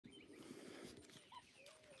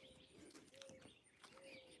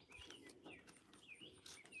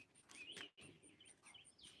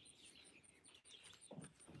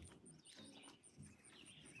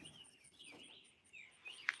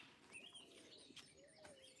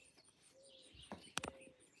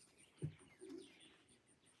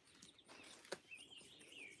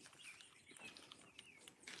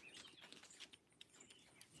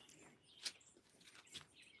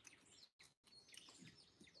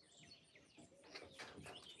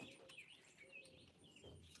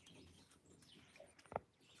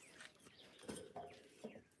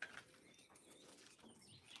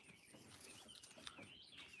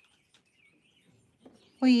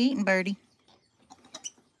What are you eating, birdie?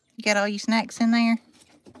 You got all your snacks in there?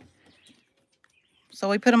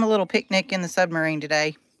 So we put them a little picnic in the submarine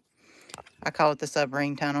today. I call it the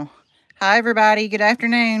submarine tunnel. Hi, everybody. Good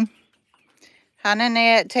afternoon. Hi,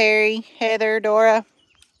 Nanette, Terry, Heather, Dora,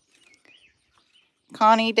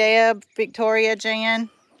 Connie, Deb, Victoria, Jan.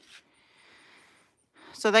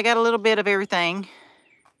 So they got a little bit of everything.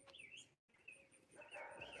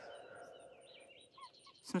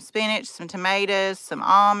 Some spinach, some tomatoes, some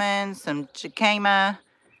almonds, some jicama,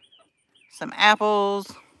 some apples.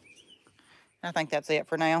 I think that's it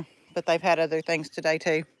for now. But they've had other things today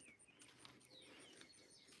too.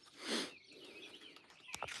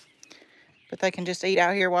 But they can just eat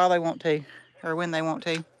out here while they want to, or when they want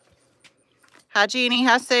to. Hi, Jeannie.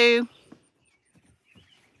 Hi, Sue.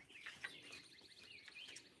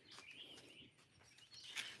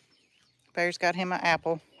 Bear's got him an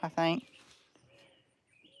apple, I think.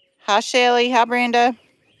 Hi, Shelly. Hi, Brenda.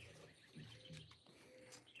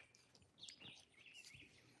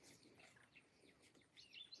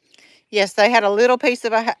 Yes, they had a little piece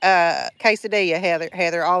of a quesadilla,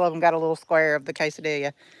 Heather. All of them got a little square of the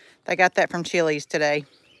quesadilla. They got that from Chili's today.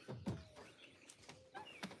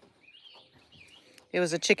 It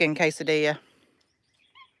was a chicken quesadilla.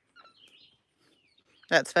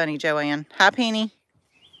 That's funny, Joanne. Hi, Penny.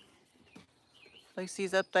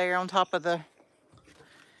 Lucy's up there on top of the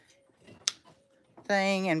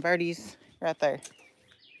thing, and Birdie's right there.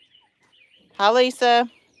 Hi, Lisa.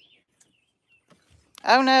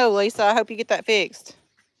 Oh, no, Lisa. I hope you get that fixed.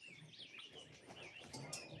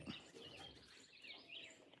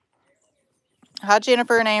 Hi,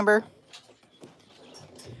 Jennifer and Amber.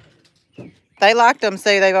 They liked them,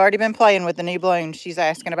 so they've already been playing with the new balloons. She's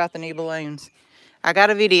asking about the new balloons. I got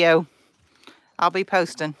a video. I'll be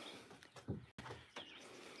posting.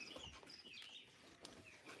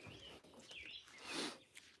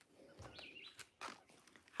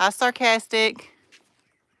 Hi, Sarcastic.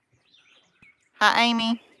 Hi,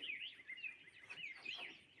 Amy.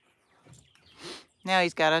 Now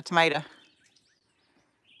he's got a tomato.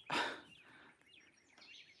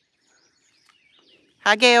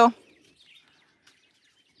 Hi, Gail.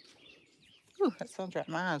 Ooh, that sounds right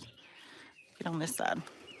in my eyes. Get on this side.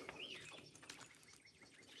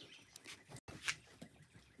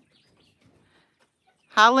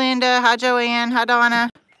 Hi, Linda. Hi, Joanne. Hi, Donna.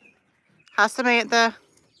 Hi, Samantha.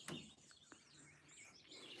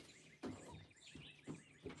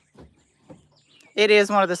 It is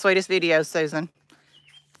one of the sweetest videos, Susan.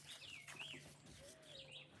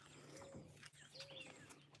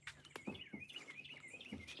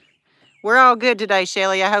 We're all good today,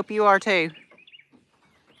 Shelly. I hope you are too.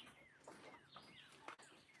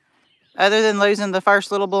 Other than losing the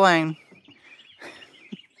first little balloon.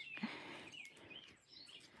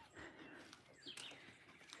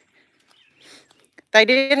 They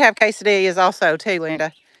did have quesadillas also too,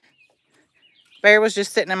 Linda. Bear was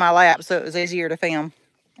just sitting in my lap, so it was easier to film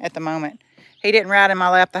at the moment. He didn't ride in my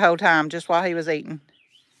lap the whole time, just while he was eating.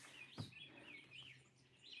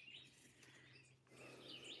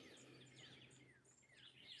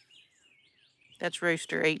 That's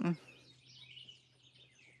Rooster eating.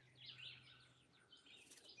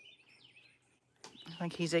 I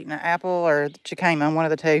think he's eating an apple or jicama, one of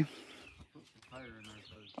the two.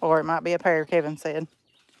 Or it might be a pear, Kevin said.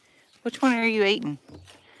 Which one are you eating?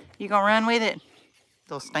 You gonna run with it?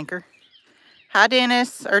 Little stinker. Hi,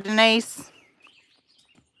 Dennis or Denise.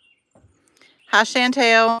 Hi,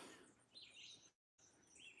 Chantel.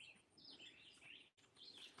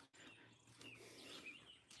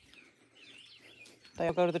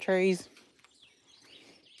 They'll go to the trees.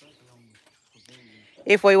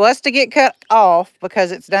 If we was to get cut off,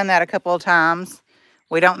 because it's done that a couple of times,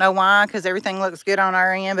 we don't know why, because everything looks good on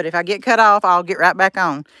our end, but if I get cut off, I'll get right back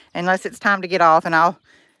on, unless it's time to get off, and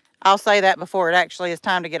I'll say that before it actually is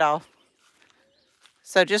time to get off.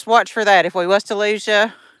 So just watch for that. If we was to lose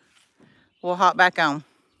you, we'll hop back on.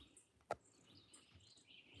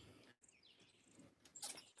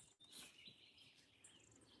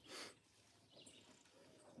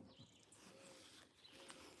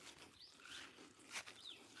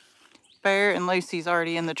 Bear and Lucy's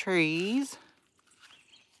already in the trees.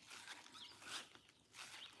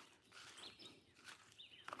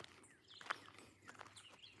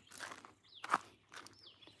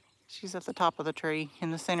 She's at the top of the tree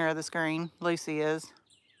in the center of the screen. Lucy is.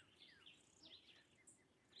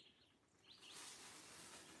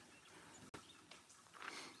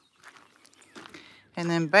 And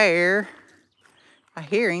then Bear, I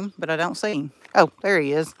hear him, but I don't see him. Oh, there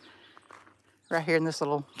he is. Right here in this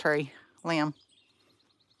little tree limb.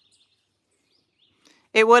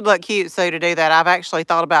 It would look cute, Sue, to do that. I've actually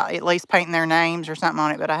thought about at least painting their names or something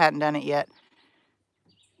on it, but I hadn't done it yet.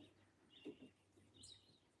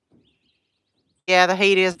 Yeah, the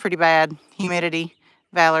heat is pretty bad. Humidity.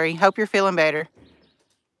 Valerie, hope you're feeling better.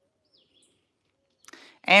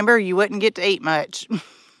 Amber, you wouldn't get to eat much.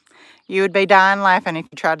 You would be dying laughing if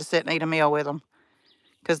you tried to sit and eat a meal with them,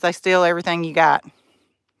 because they steal everything you got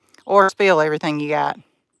or spill everything you got.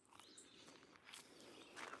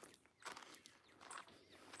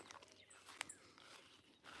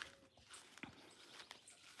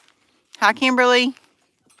 Hi, Kimberly.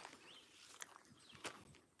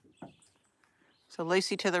 So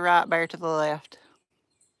Lucy to the right, Bear to the left.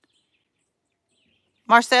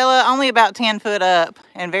 Marcella, only about 10 foot up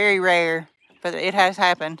and very rare, but it has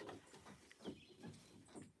happened.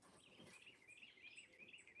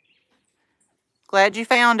 Glad you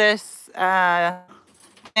found us,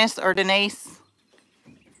 Dennis or Denise.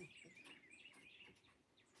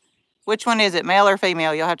 Which one is it, male or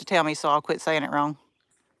female? You'll have to tell me so I'll quit saying it wrong.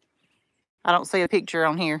 I don't see a picture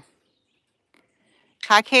on here.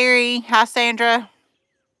 Hi, Carrie. Hi, Sandra.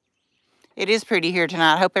 It is pretty here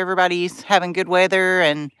tonight. I hope everybody's having good weather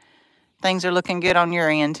and things are looking good on your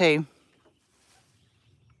end, too.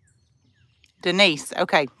 Denise.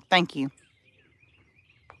 Okay, thank you.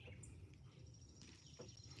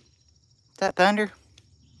 Is that thunder?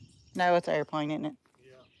 No, it's an airplane, isn't it?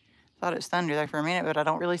 Yeah. Thought it was thunder there for a minute, but I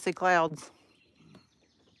don't really see clouds.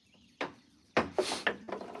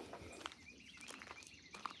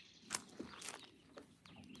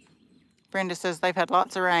 Brenda says they've had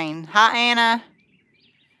lots of rain. Hi, Anna.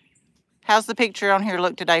 How's the picture on here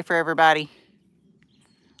look today for everybody?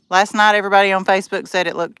 Last night, everybody on Facebook said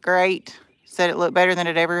it looked great. Said it looked better than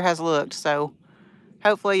it ever has looked. So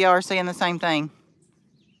hopefully y'all are seeing the same thing.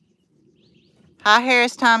 Hi,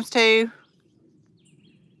 Harris ×2.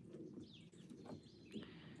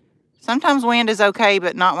 Sometimes wind is okay,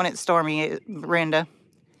 but not when it's stormy, Brenda.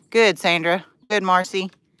 Good, Sandra. Good, Marcy.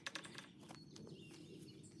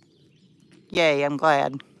 Yay, I'm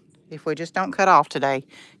glad. If we just don't cut off today.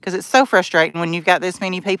 Because it's so frustrating when you've got this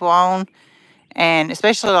many people on. And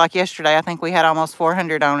especially like yesterday, I think we had almost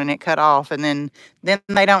 400 on and it cut off. And then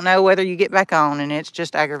they don't know whether you get back on. And it's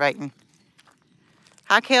just aggravating.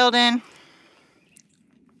 Hi, Keldon.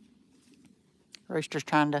 Rooster's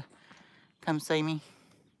trying to come see me.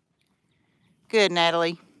 Good,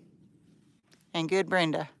 Natalie. And good,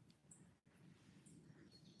 Brenda.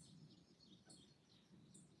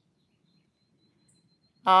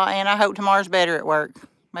 And I hope tomorrow's better at work.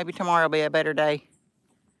 Maybe tomorrow will be a better day.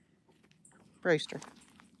 Rooster.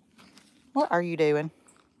 What are you doing?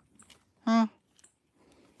 Hi,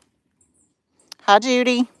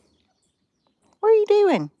 Judy. What are you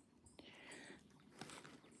doing?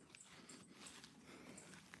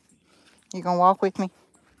 You gonna walk with me?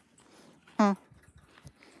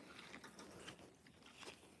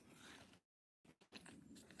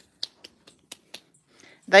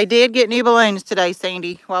 They did get new balloons today,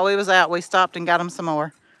 Sandy. While we was out, we stopped and got them some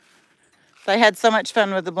more. They had so much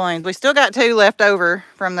fun with the balloons. We still got 2 left over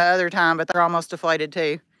from the other time, but they're almost deflated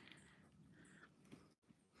too.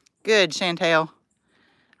 Good, Chantel.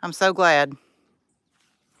 I'm so glad.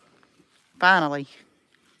 Finally.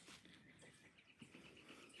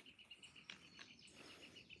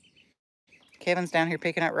 Kevin's down here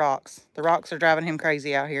picking up rocks. The rocks are driving him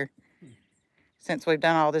crazy out here. Since we've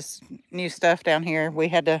done all this new stuff down here, we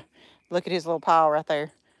had to look at his little pile right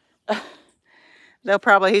there.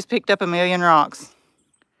 He's picked up 1 million rocks.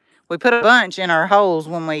 We put a bunch in our holes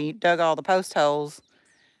when we dug all the post holes,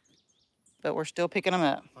 but we're still picking them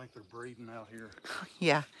up. I think they're breeding out here.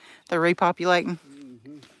 Yeah, they're repopulating.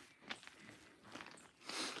 Mm-hmm.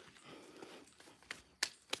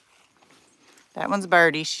 That one's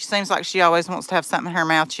Birdie. She seems like she always wants to have something in her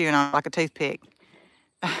mouth chewing on like a toothpick.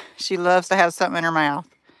 She loves to have something in her mouth.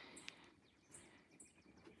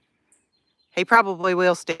 He probably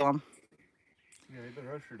will steal them. Yeah, but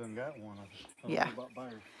Rooster done got one. Yeah.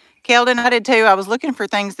 Keldon, I did too. I was looking for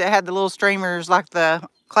things that had the little streamers like the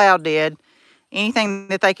cloud did. Anything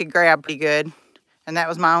that they could grab pretty good. And that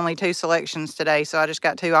was my only 2 selections today. So I just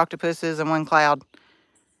got 2 octopuses and 1 cloud.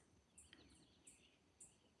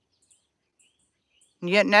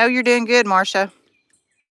 No, you're doing good, Marcia.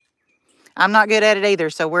 I'm not good at it either,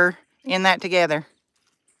 so we're in that together.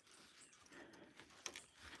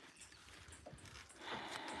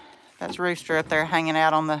 That's Rooster up there hanging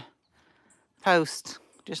out on the post,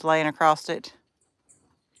 just laying across it.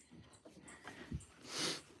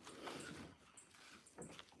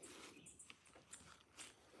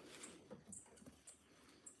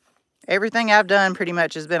 Everything I've done pretty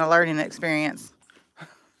much has been a learning experience.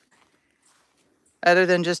 other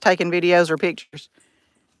than just taking videos or pictures.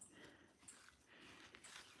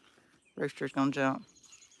 Rooster's gonna jump.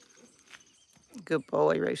 Good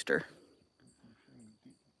boy, Rooster.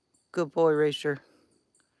 Good boy, Rooster.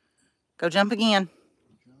 Go jump again.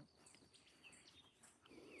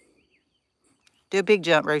 Do a big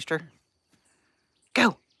jump, Rooster.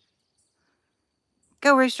 Go.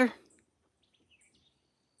 Go, Rooster.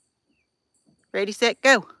 Ready, set,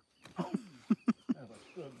 go.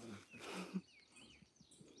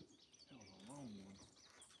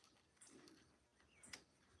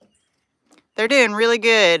 They're doing really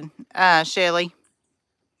good, Shelly.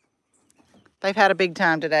 They've had a big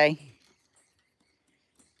time today.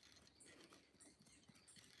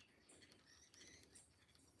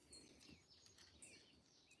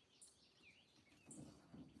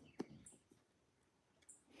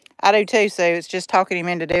 I do too, Sue. It's just talking him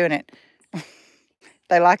into doing it.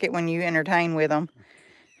 They like it when you entertain with them.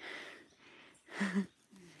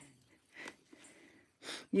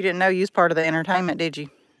 You didn't know you was part of the entertainment, did you?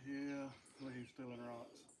 Yeah, well, he's stealing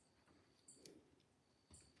rocks.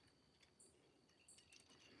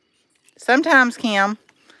 Sometimes, Kim,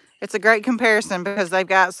 it's a great comparison because we've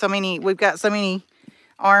got so many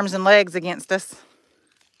arms and legs against us.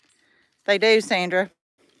 They do, Sandra.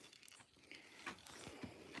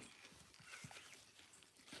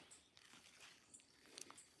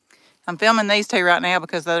 I'm filming these two right now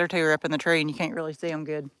because the other two are up in the tree and you can't really see them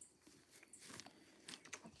good.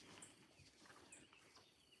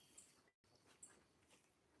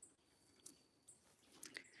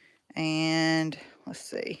 And let's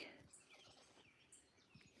see.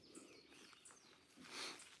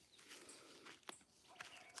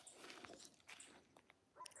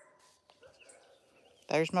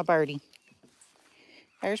 There's my birdie.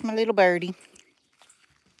 There's my little birdie.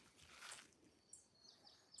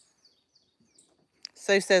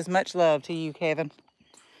 Sue says much love to you, Kevin.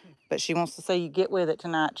 But she wants to see you get with it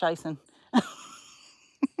tonight, chasing. I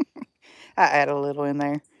add a little in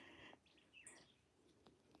there.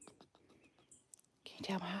 Can you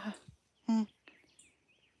tell me hi?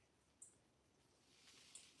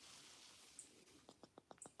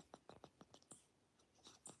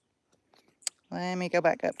 Let me go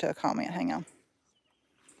back up to a comment. Hang on.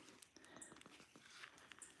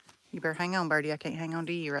 You better hang on, birdie. I can't hang on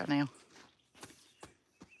to you right now.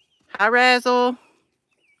 Hi, Razzle.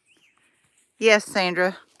 Yes,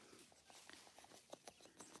 Sandra.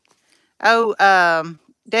 Oh,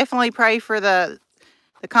 definitely pray for the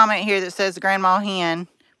comment here that says Grandma Hen.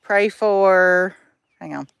 Pray for,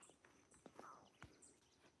 hang on.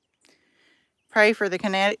 Pray for the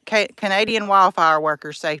Canadian wildfire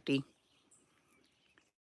workers' safety.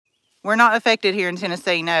 We're not affected here in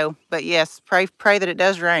Tennessee, no. But yes, pray that it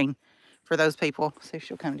does rain for those people. See if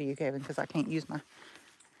she'll come to you, Kevin, because I can't do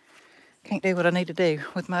what I need to do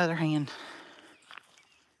with my other hand.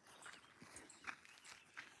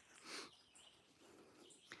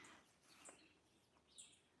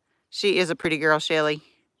 She is a pretty girl, Shelly.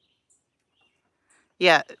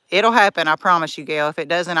 Yeah, it'll happen, I promise you, Gail. If it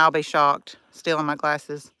doesn't, I'll be shocked. Still in my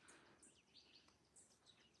glasses.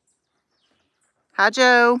 Hi,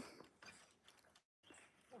 Joe.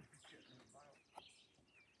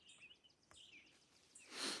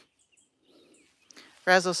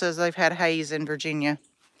 Razzle says they've had haze in Virginia,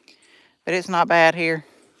 but it's not bad here.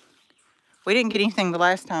 We didn't get anything the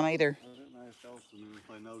last time either. I didn't ask Austin if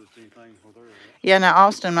they noticed anything where they're at. Yeah, now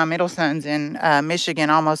Austin, my middle son's in Michigan,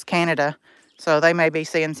 almost Canada, so they may be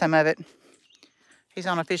seeing some of it. He's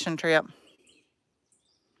on a fishing trip.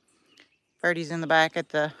 Birdie's in the back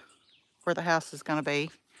at where the house is going to be.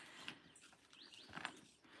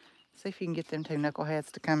 See if you can get them two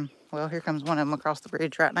knuckleheads to come. Well, here comes one of them across the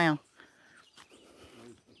bridge right now.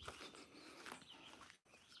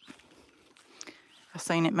 I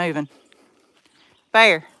seen it moving.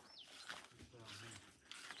 Bear.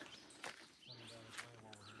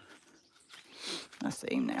 I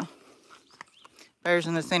see him now. Bear's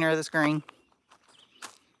in the center of the screen.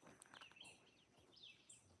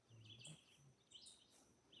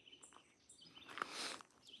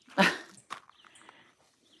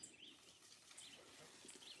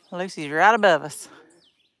 Lucy's right above us.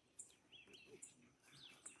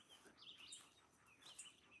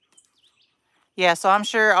 Yeah, so I'm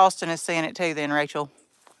sure Austin is seeing it too then, Rachel.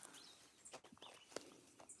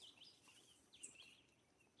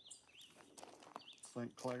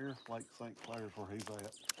 St. Clair, Lake St. Clair is where he's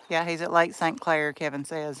at. Yeah, he's at Lake St. Clair, Kevin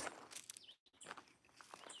says.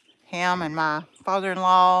 Him and my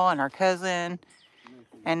father-in-law and our cousin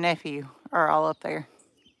and nephew are all up there.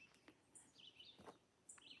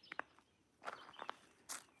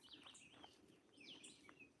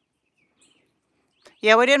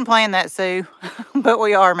 Yeah, we didn't plan that, Sue, but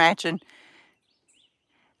we are matching.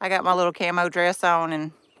 I got my little camo dress on,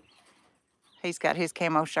 and he's got his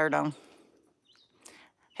camo shirt on.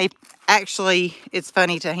 He actually, it's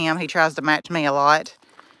funny to him. He tries to match me a lot,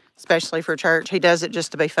 especially for church. He does it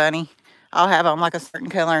just to be funny. I'll have on like a certain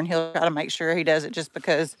color, and he'll try to make sure he does it just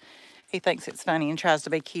because he thinks it's funny and tries to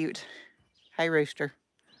be cute. Hey, Rooster,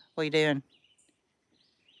 what you doing?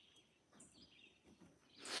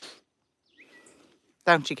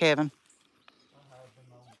 Don't you, Kevin?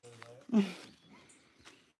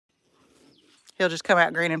 He'll just come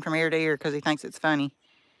out grinning from ear to ear because he thinks it's funny.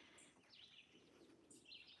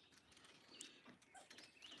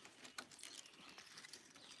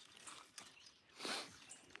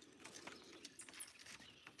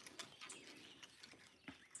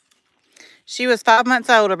 She was 5 months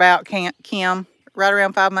old about Kim, right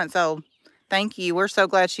around 5 months old. Thank you. We're so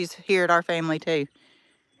glad she's here at our family too.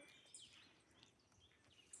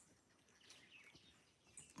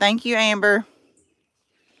 Thank you, Amber.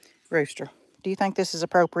 Rooster, do you think this is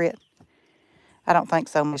appropriate? I don't think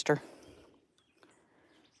so, mister.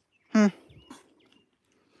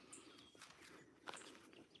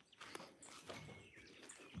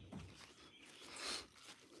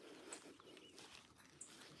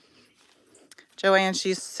 Joanne,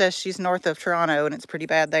 she says she's north of Toronto, and it's pretty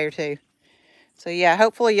bad there too. So yeah,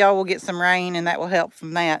 hopefully y'all will get some rain, and that will help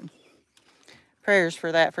from that. Prayers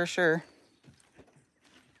for that for sure.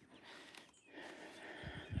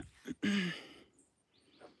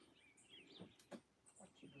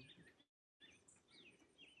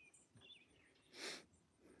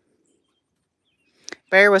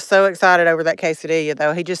 Bear was so excited over that quesadilla,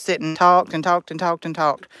 though. He just sit and talked and talked and talked and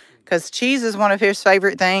talked. Because cheese is one of his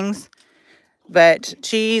favorite things. But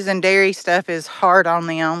cheese and dairy stuff is hard on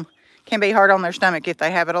them. Can be hard on their stomach if they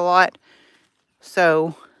have it a lot.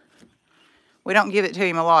 So we don't give it to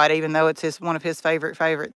him a lot, even though it's one of his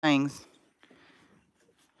favorite things.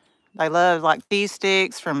 They love like cheese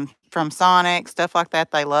sticks from Sonic, stuff like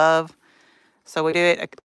that they love. So we do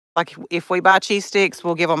it, like if we buy cheese sticks,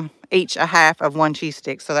 we'll give them each a half of one cheese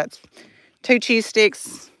stick. So that's 2 cheese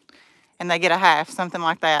sticks and they get a half, something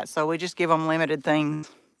like that. So we just give them limited things.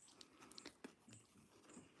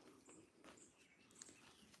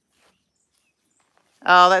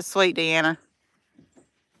 Oh, that's sweet, Deanna.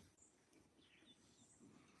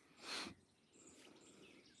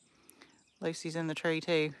 Lucy's in the tree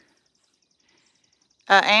too.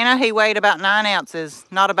 Anna, he weighed about 9 ounces.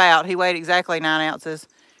 Not about, he weighed exactly 9 ounces.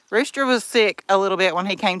 Rooster was sick a little bit when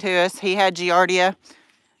he came to us. He had Giardia,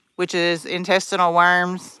 which is intestinal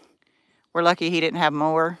worms. We're lucky he didn't have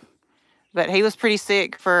more. But he was pretty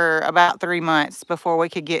sick for about 3 months before we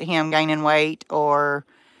could get him gaining weight, or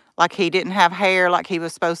like he didn't have hair like he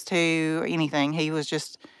was supposed to, anything. He was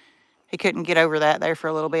just, he couldn't get over that there for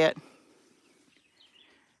a little bit.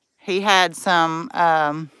 He had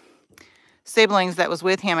some siblings that was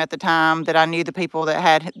with him at the time that I knew the people that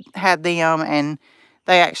had them, and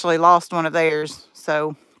they actually lost one of theirs.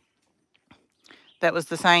 So that was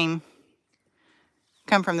the same,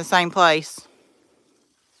 come from the same place.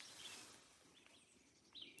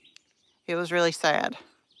 It was really sad.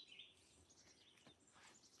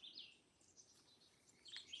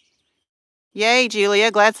 Yay,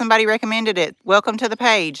 Julia. Glad somebody recommended it. Welcome to the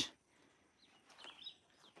page.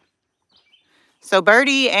 So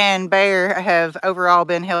Birdie and Bear have overall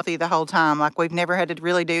been healthy the whole time. Like we've never had to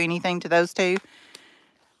really do anything to those two.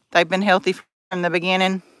 They've been healthy from the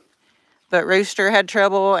beginning. But Rooster had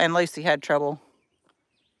trouble and Lucy had trouble.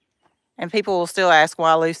 And people will still ask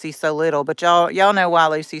why Lucy's so little. But y'all know why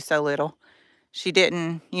Lucy's so little. She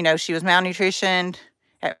didn't, she was malnutritioned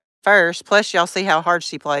at first. Plus, y'all see how hard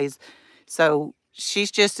she plays. So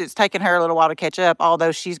it's taken her a little while to catch up,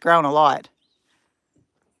 although she's grown a lot.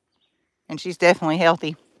 And she's definitely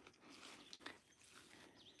healthy.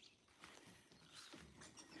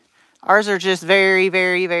 Ours are just very,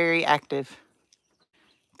 very, very active.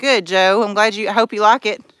 Good, Joe. I hope you like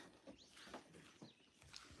it.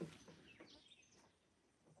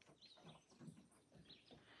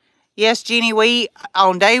 Yes, Jeannie, we,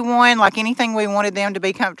 on day one, like anything we wanted them to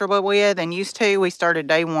be comfortable with and used to, we started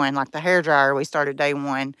day one. Like the hairdryer, we started day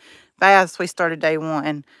one. Baths, we started day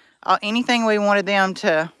one. Anything we wanted them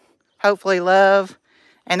to hopefully love.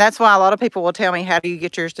 And that's why a lot of people will tell me, how do you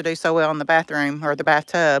get yours to do so well in the bathroom or the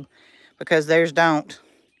bathtub? Because theirs don't.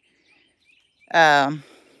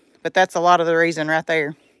 But that's a lot of the reason right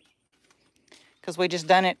there. Because we just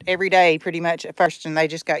done it every day pretty much at first, and they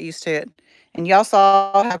just got used to it. And y'all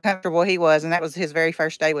saw how comfortable he was, and that was his very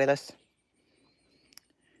first day with us.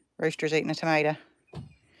 Rooster's eating a tomato.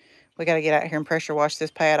 We got to get out here and pressure wash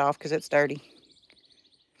this pad off because it's dirty.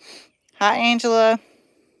 Hi, Angela.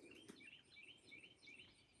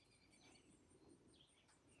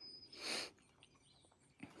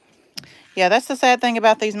 Yeah, that's the sad thing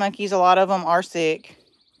about these monkeys. A lot of them are sick.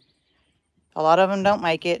 A lot of them don't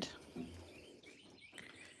make it.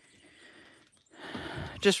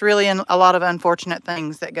 Just really a lot of unfortunate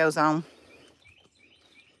things that goes on.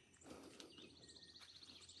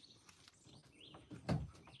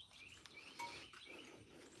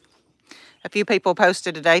 A few people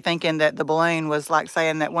posted today thinking that the balloon was like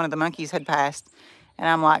saying that one of the monkeys had passed. And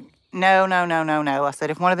I'm like, no, no, no, no, no. I said,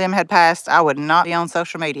 if one of them had passed, I would not be on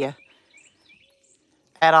social media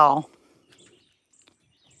at all.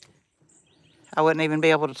 I wouldn't even be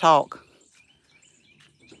able to talk.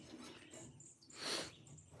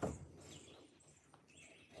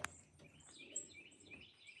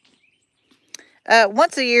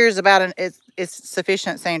 Once a year is about it's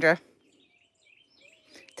sufficient, Sandra.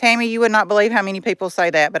 Tammy, you would not believe how many people say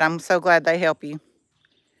that, but I'm so glad they help you.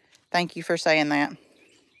 Thank you for saying that.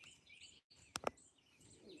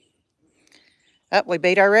 Oh, we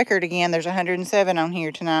beat our record again. There's 107 on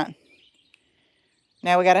here tonight.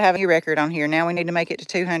 Now we got to have a new record on here. Now we need to make it to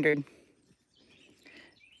 200.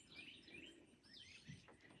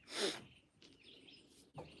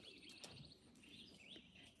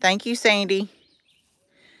 Thank you, Sandy.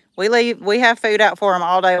 We have food out for them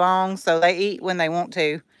all day long, so they eat when they want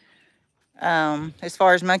to. As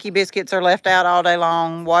far as monkey biscuits are left out all day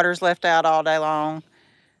long, water's left out all day long.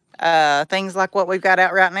 Things like what we've got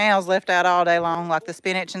out right now is left out all day long, like the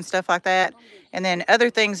spinach and stuff like that. And then other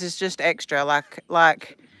things is just extra,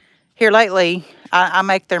 like here lately, I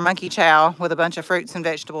make their monkey chow with a bunch of fruits and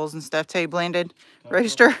vegetables and stuff too, blended.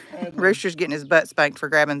 Rooster, Rooster's getting his butt spanked for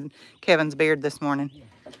grabbing Kevin's beard this morning.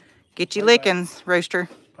 Get you lickings, Rooster.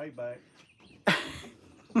 Payback.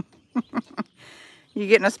 You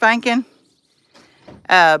getting a spanking?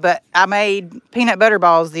 But I made peanut butter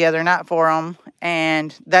balls the other night for them,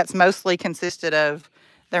 and that's mostly consisted of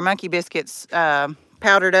their monkey biscuits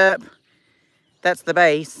powdered up. That's the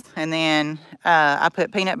base. And then I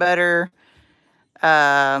put peanut butter,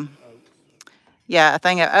 yeah, a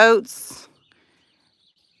thing of oats.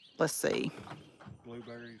 Let's see.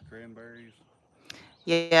 Blueberries, cranberries.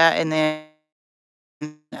 Yeah, and then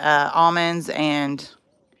almonds and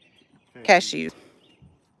cashews.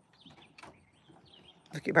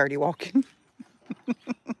 Look at Birdie walking.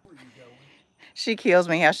 She kills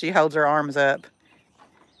me how she holds her arms up.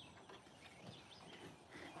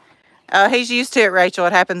 He's used to it, Rachel.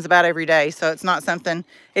 It happens about every day, so it's not something.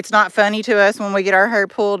 It's not funny to us when we get our hair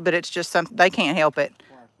pulled, but it's just something they can't help it.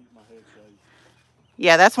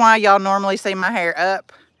 Yeah, that's why y'all normally see my hair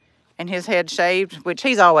up and his head shaved, which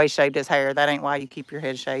he's always shaved his hair. That ain't why you keep your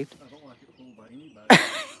head shaved. I don't like it pulled by anybody.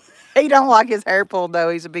 He don't like his hair pulled though.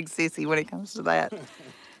 He's a big sissy when it comes to that,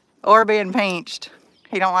 or being pinched.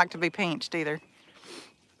 He don't like to be pinched either.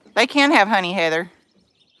 They can have honey heather.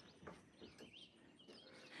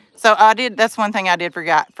 So I did, that's one thing I did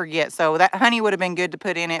forget. So that honey would have been good to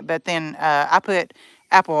put in it, but then I put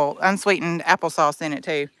unsweetened applesauce in it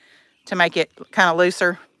too, to make it kind of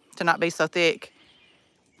looser, to not be so thick.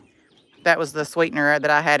 That was the sweetener that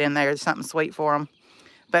I had in there, something sweet for them.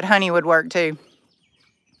 But honey would work too.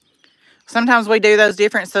 Sometimes we do those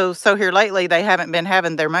different, so here lately they haven't been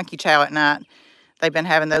having their monkey chow at night. They've been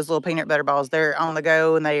having those little peanut butter balls. They're on the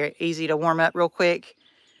go and they're easy to warm up real quick.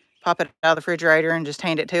 Pop it out of the refrigerator and just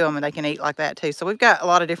hand it to them, and they can eat like that too. So we've got a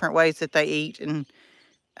lot of different ways that they eat, and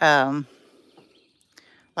like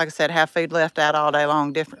I said, have food left out all day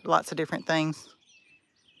long, lots of different things.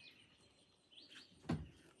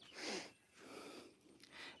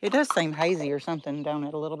 It does seem hazy or something, don't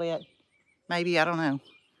it, a little bit? Maybe, I don't know.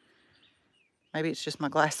 Maybe it's just my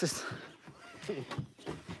glasses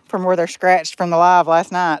from where they're scratched from the live last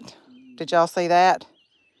night. Did y'all see that?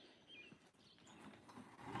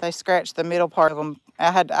 They scratched the middle part of them.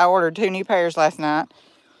 I ordered 2 new pairs last night,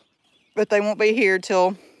 but they won't be here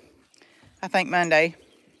till, I think, Monday.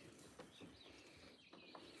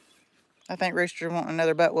 I think Rooster's wanting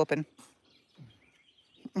another butt whooping.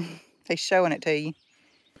 He's showing it to you.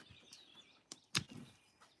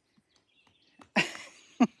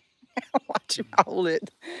 Watch him hold it.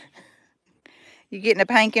 You getting a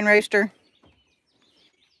pankin, Rooster?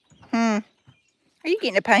 Are you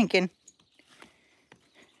getting a pankin?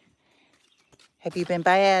 Have you been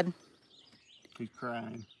bad? He's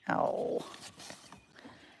crying. Oh.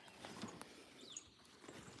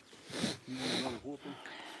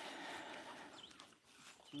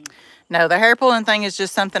 No, the hair pulling thing is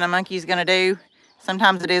just something a monkey's going to do.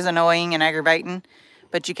 Sometimes it is annoying and aggravating,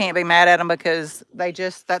 But you can't be mad at them because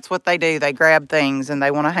that's what they do. They grab things and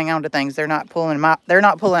they want to hang on to things. They're not pulling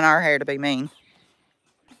our hair to be mean.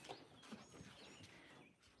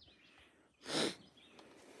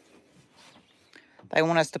 They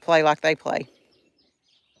want us to play like they play.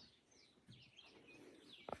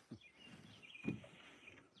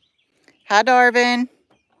 Hi, Darvin.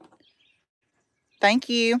 Thank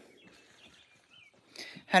you.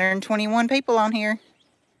 121 people on here.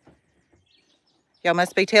 Y'all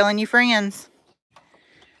must be telling your friends.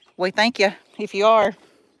 We thank you if you are.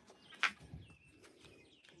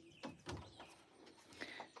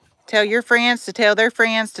 Tell your friends to tell their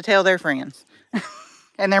friends to tell their friends.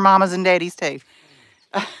 And their mamas and daddies too.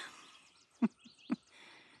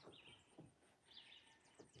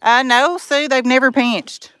 No, Sue, they've never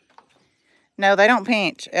pinched. No, they don't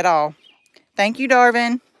pinch at all. Thank you,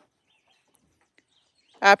 Darvin.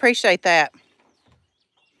 I appreciate that.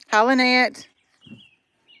 Hi, Lynette.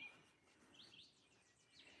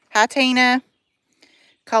 Hi, Tina.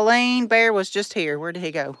 Colleen, Bear was just here. Where did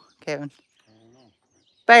he go, Kevin? I don't know.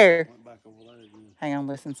 Bear. Went back over there again. Hang on,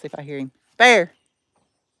 listen, see if I hear him. Bear.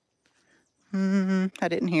 I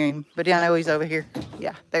didn't hear him, but I know he's over here.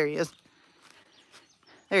 Yeah, there he is.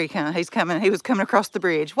 There he comes. He's coming. He was coming across the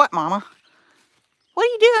bridge. What, Mama? What are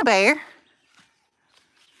you doing, Bear?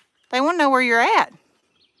 They want to know where you're at.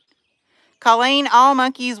 Colleen, all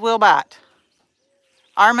monkeys will bite.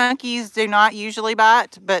 Our monkeys do not usually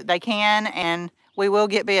bite, but they can, and we will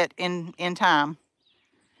get bit in time.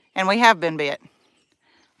 And we have been bit.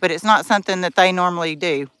 But it's not something that they normally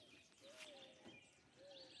do.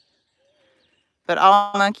 But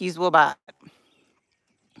all monkeys will bite.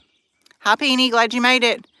 Hi, Peony. Glad you made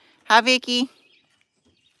it. Hi, Vicky.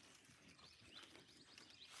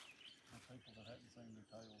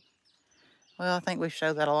 Well, I think we've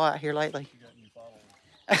showed that a lot here lately.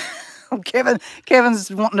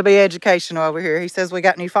 Kevin's wanting to be educational over here. He says we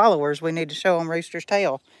got new followers. We need to show them Rooster's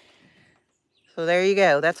tail. So there you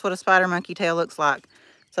go. That's what a spider monkey tail looks like.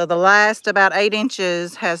 So the last about 8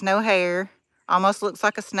 inches has no hair. Almost looks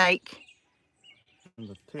like a snake.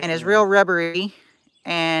 And is real rubbery.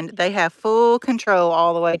 And they have full control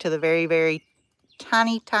all the way to the very, very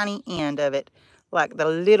tiny, tiny end of it. Like the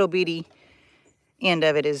little bitty end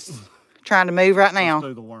of it is trying to move right now. Let's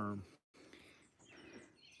do the worm.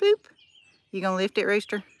 Boop. You gonna lift it,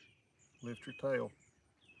 Rooster? Lift your tail.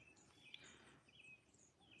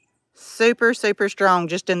 Super, super strong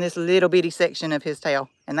just in this little bitty section of his tail.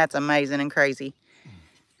 And that's amazing and crazy.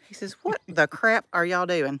 He says, what the crap are y'all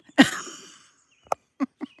doing?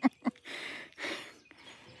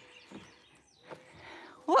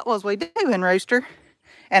 What was we doing, Rooster?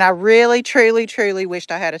 And I really, truly, truly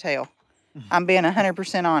wished I had a tail. I'm being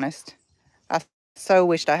 100% honest. I so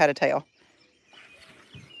wished I had a tail.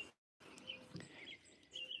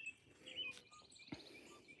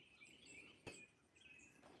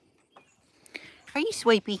 Are you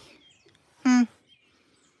sleepy? Are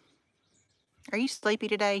you sleepy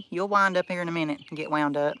today? You'll wind up here in a minute and get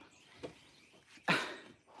wound up.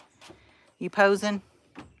 You posing?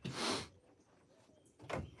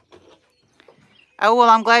 Oh, well,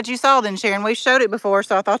 I'm glad you saw then, Sharon. We've showed it before,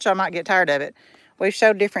 so I thought y'all might get tired of it. We've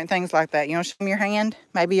showed different things like that. You want to show them your hand?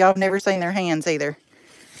 Maybe y'all have never seen their hands either.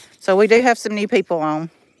 So we do have some new people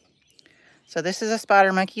on. So this is a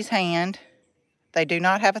spider monkey's hand. They do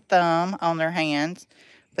not have a thumb on their hands,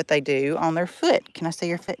 but they do on their foot. Can I see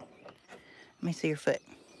your foot? Let me see your foot.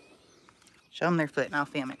 Show them their foot and I'll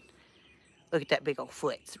film it. Look at that big old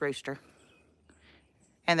foot, Rooster.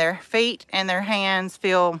 And their feet and their hands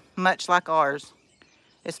feel much like ours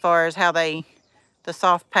as far as how the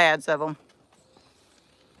soft pads of them.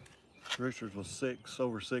 Rooster's was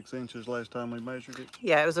over 6 inches last time we measured it.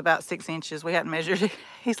 Yeah, it was about 6 inches. We hadn't measured it.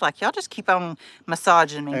 He's like, y'all just keep on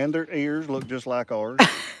massaging me. And their ears look just like ours.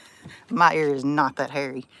 My ear is not that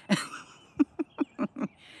hairy.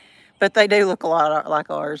 But they do look a lot like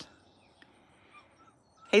ours.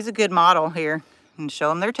 He's a good model here. And show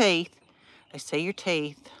them their teeth. They see your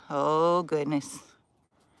teeth. Oh, goodness.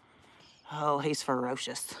 Oh, he's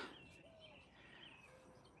ferocious.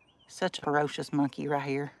 Such a ferocious monkey right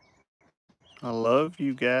here. I love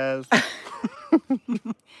you guys.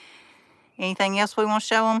 Anything else we want to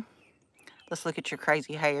show them? Let's look at your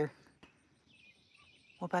crazy hair.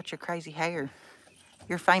 What about your crazy hair?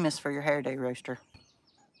 You're famous for your hairdo, Rooster.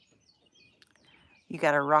 You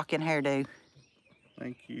got a rocking hairdo.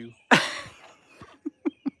 Thank you.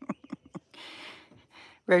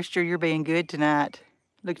 Rooster, you're being good tonight.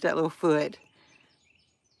 Look at that little foot.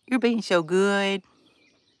 You're being so good.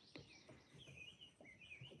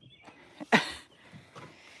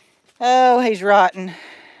 Oh, he's rotten.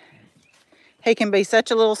 He can be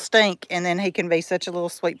such a little stink, and then he can be such a little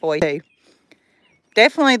sweet boy too.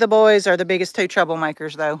 Definitely the boys are the biggest two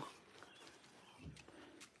troublemakers though.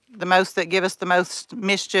 The most that give us the most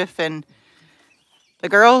mischief, and the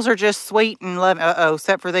girls are just sweet and loving. Uh-oh,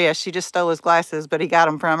 except for this. She just stole his glasses, but he got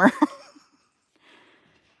them from her.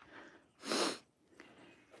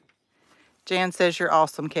 Jan says you're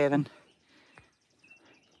awesome, Kevin.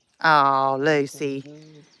 Oh, Lucy.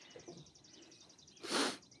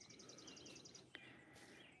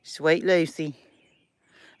 Sweet Lucy.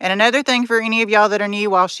 And another thing for any of y'all that are new,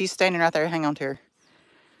 while she's standing right there, hang on to her.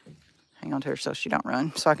 Hang on to her so she don't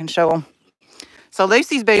run, so I can show them. So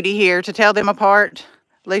Lucy's booty here, to tell them apart,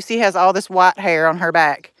 Lucy has all this white hair on her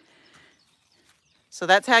back. So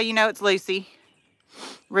that's how you know it's Lucy.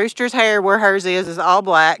 Rooster's hair, where hers is all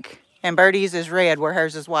black. And Birdie's is red, where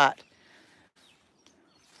hers is white.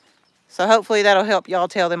 So hopefully that'll help y'all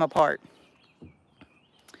tell them apart.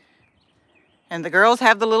 And the girls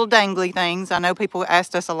have the little dangly things. I know people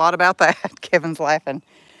asked us a lot about that. Kevin's laughing.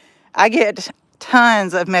 I get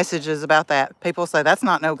tons of messages about that. People say, that's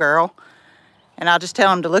not no girl. And I'll just tell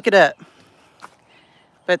them to look it up.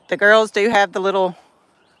 But the girls do have the little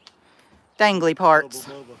dangly parts.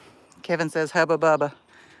 Hubba bubba. Kevin says, hubba bubba.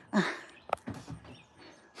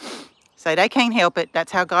 So they can't help it.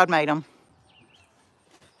 That's how God made them.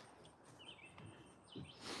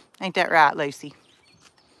 Ain't that right, Lucy?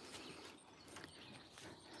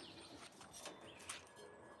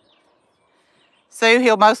 So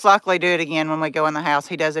he'll most likely do it again when we go in the house.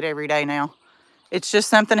 He does it every day now. It's just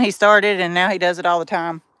something he started, and now he does it all the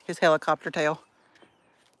time. His helicopter tail.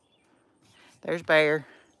 There's Bear.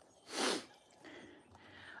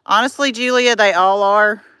 Honestly, Julia, they all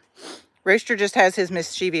are. Rooster just has his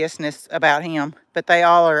mischievousness about him, but they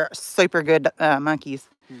all are super good monkeys.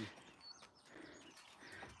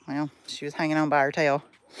 Well, she was hanging on by her tail.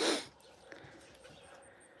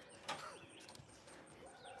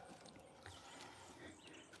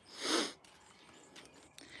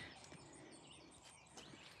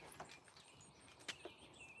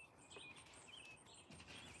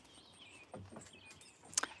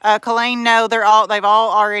 Colleen, no, they've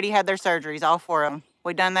all already had their surgeries, all 4 of them.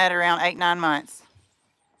 We've done that around 8-9 months.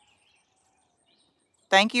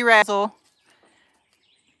 Thank you, Razzle,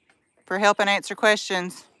 for helping answer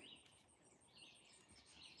questions.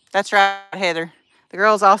 That's right, Heather. The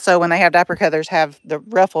girls also, when they have diaper covers, have the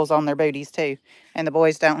ruffles on their booties too. And the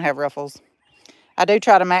boys don't have ruffles. I do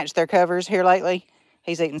try to match their covers here lately.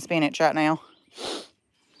 He's eating spinach right now.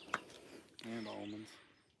 And almonds.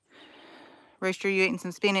 Rooster, you eating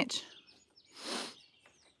some spinach?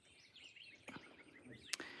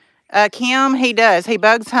 Kim, he does. He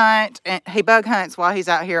bug hunts while he's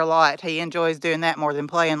out here a lot. He enjoys doing that more than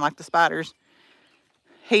playing like the spiders.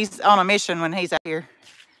 He's on a mission when he's out here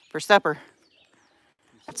for supper.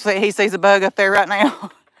 That's what he sees a bug up there right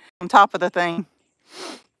now on top of the thing.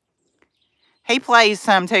 He plays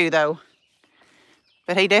some too, though.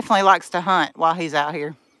 But he definitely likes to hunt while he's out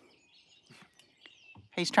here.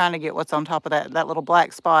 He's trying to get what's on top of that little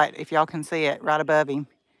black spot, if y'all can see it, right above him.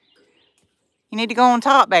 You need to go on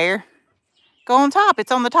top, Bear. Go on top.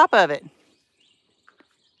 It's on the top of it.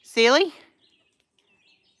 Silly.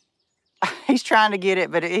 He's trying to get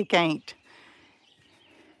it, but he can't.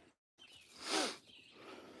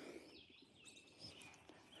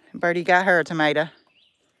 Birdie got her a tomato.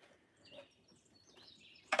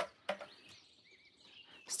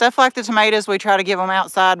 Stuff like the tomatoes, we try to give them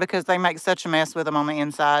outside because they make such a mess with them on the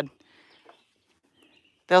inside.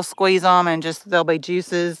 They'll squeeze them and there'll be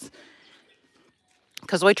juices.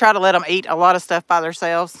 Because we try to let them eat a lot of stuff by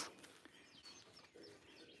themselves.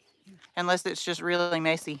 Unless it's just really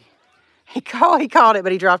messy. He caught it,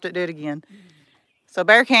 but he dropped it. Do it again. So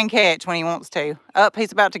Bear can catch when he wants to.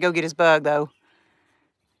 He's about to go get his bug, though.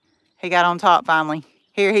 He got on top finally.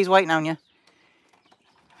 Here, he's waiting on you.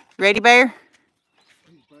 Ready, Bear?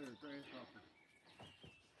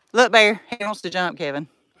 Look, Bear. He wants to jump, Kevin.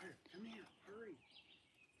 Bear, come here.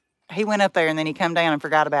 Hurry. He went up there and then he come down and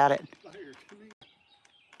forgot about it. Bear, come here.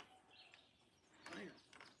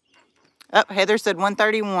 Bear. Oh, Heather said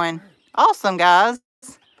 131. Awesome, guys.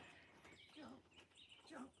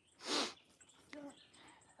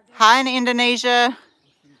 Hi in Indonesia.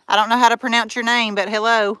 I don't know how to pronounce your name, but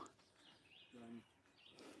hello.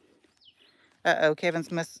 Uh-oh, Kevin's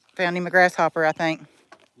found him a grasshopper, I think.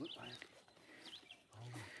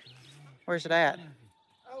 Where's it at?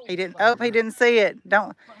 He didn't see it.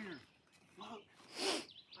 Don't.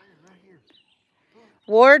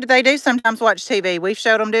 Ward, they do sometimes watch TV. We've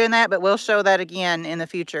showed them doing that, but we'll show that again in the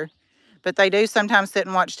future. But they do sometimes sit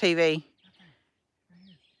and watch TV.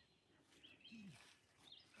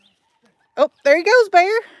 Oh, there he goes,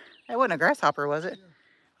 Bear. That wasn't a grasshopper, was it?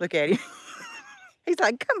 Look at him. He's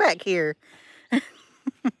like, come back here.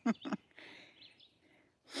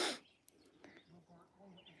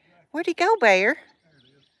 Where'd he go, Bear?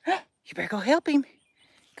 You better go help him.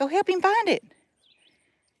 Go help him find it.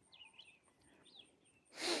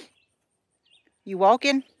 You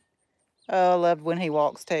walking? Oh, I love when he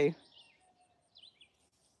walks too.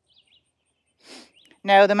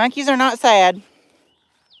 No, the monkeys are not sad.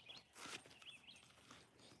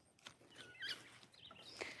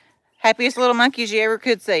 Happiest little monkeys you ever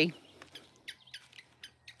could see.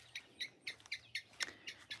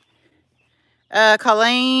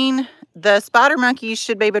 Colleen, the spider monkeys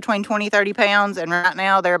should be between 20, 30 pounds, and right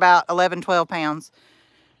now they're about 11, 12 pounds.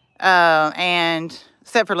 And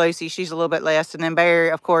except for Lucy, she's a little bit less. And then Barry,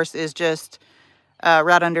 of course, is just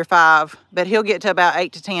right under 5, but he'll get to about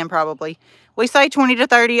 8 to 10 probably. We say 20 to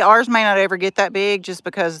 30. Ours may not ever get that big just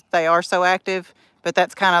because they are so active, but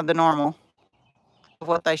that's kind of the normal of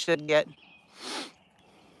what they should get.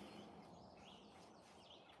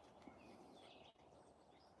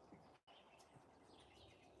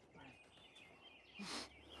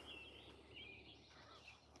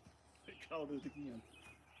 Called it again.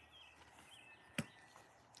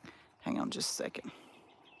 Hang on just a second.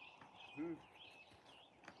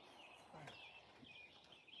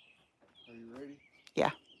 Are you ready?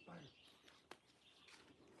 Yeah.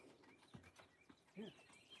 Here.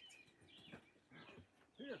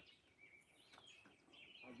 Here.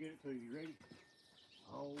 I'll get it to you. You ready?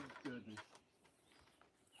 Oh, goodness.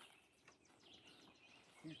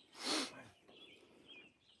 Here.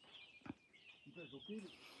 You better go get it.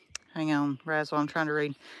 Hang on, Razzle, I'm trying to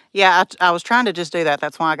read. Yeah, I was trying to just do that.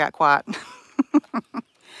 That's why I got quiet.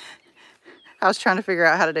 I was trying to figure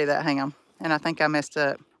out how to do that. Hang on. And I think I messed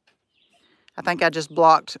up. I think I just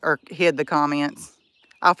blocked or hid the comments.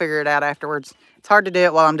 I'll figure it out afterwards. It's hard to do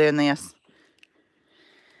it while I'm doing this.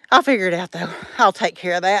 I'll figure it out, though. I'll take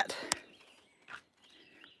care of that.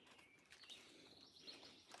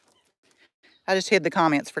 I just hid the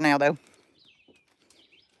comments for now, though.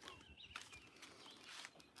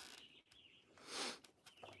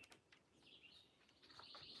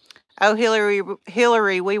 Oh,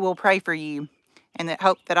 Hillary, we will pray for you, and that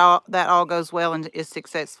hope that all goes well and is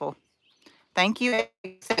successful. Thank you,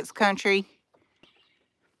 Sex Country.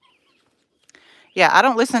 Yeah, I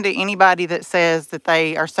don't listen to anybody that says that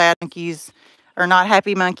they are sad monkeys or not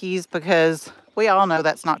happy monkeys, because we all know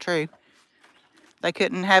that's not true. They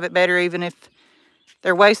couldn't have it better, even if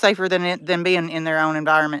they're way safer than being in their own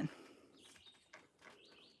environment.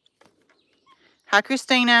 Hi,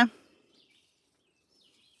 Christina.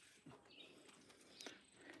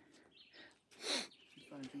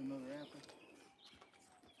 Find you another apple.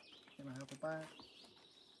 Can I have a bite?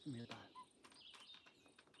 Give me a bite.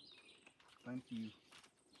 Thank you.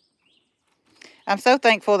 I'm so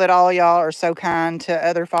thankful that all y'all are so kind to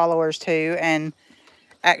other followers too, and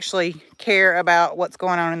actually care about what's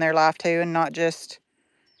going on in their life too, and not just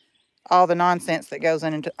all the nonsense that goes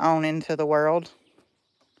on into the world.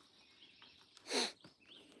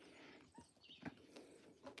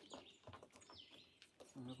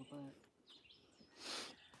 Can I have a bite?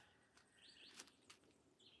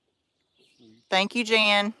 Thank you,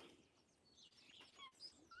 Jan.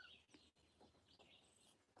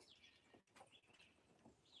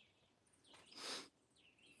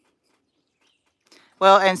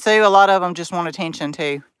 Well, and Sue, a lot of them just want attention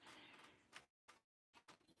too.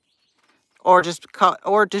 Or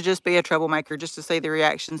to just be a troublemaker, just to see the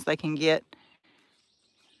reactions they can get.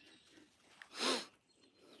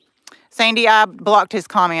 Sandy, I blocked his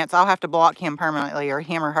comments. I'll have to block him permanently, or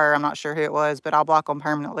him or her. I'm not sure who it was, but I'll block them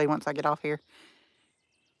permanently once I get off here.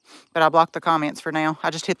 But I blocked the comments for now. I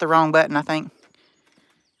just hit the wrong button, I think.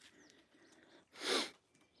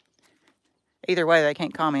 Either way, they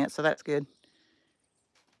can't comment, so that's good.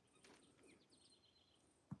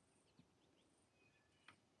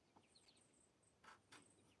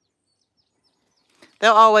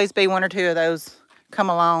 There'll always be one or two of those come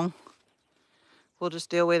along. We'll just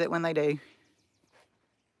deal with it when they do,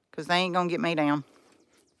 because they ain't going to get me down.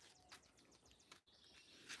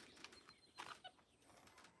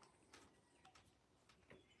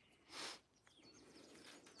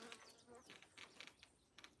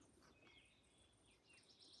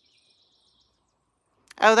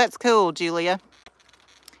 Oh, that's cool, Julia.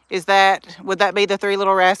 Would that be the Three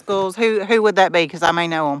Little Rascals? Who would that be? Because I may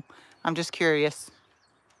know them. I'm just curious.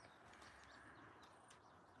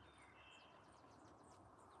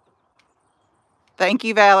 Thank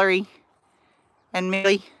you, Valerie and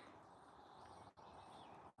Millie.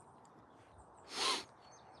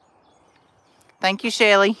 Thank you,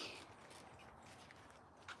 Shelly.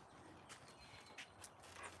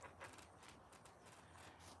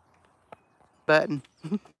 button.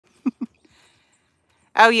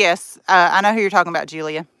 Oh, yes. I know who you're talking about,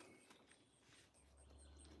 Julia.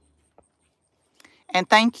 And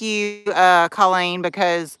thank you, Colleen,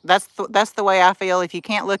 because that's the way I feel. If you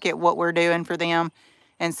can't look at what we're doing for them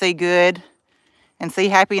and see good and see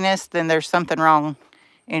happiness, then there's something wrong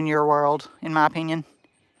in your world, in my opinion.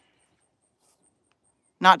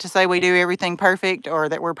 Not to say we do everything perfect or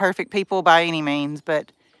that we're perfect people by any means,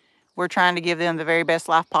 but we're trying to give them the very best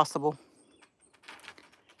life possible.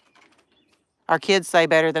 Our kids say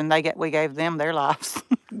better than we gave them their lives.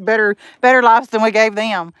 better lives than we gave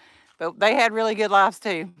them. But they had really good lives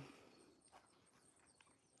too.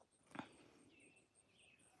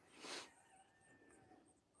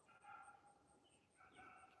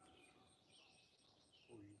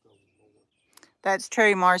 That's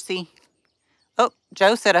true, Marcy. Oh,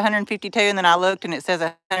 Joe said 152, and then I looked and it says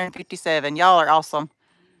 157. Y'all are awesome.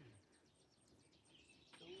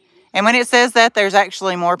 And when it says that, there's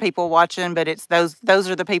actually more people watching, but it's those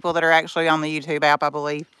are the people that are actually on the YouTube app, I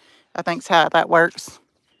believe. I think's how that works.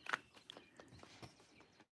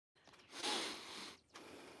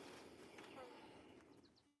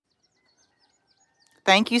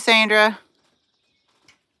 Thank you, Sandra.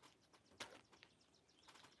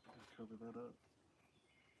 Cover that up.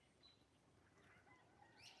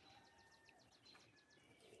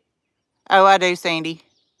 Oh, I do, Sandy.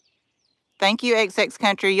 Thank you, XX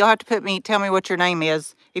Country. You'll have to tell me what your name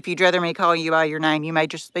is. If you'd rather me call you by your name, you may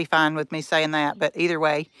just be fine with me saying that. But either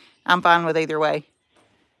way, I'm fine with either way.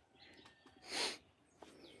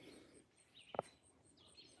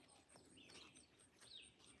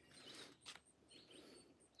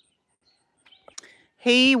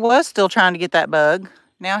 He was still trying to get that bug.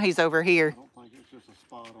 Now he's over here. I don't think it's just a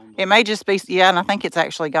spot on It may just be, yeah, and I think it's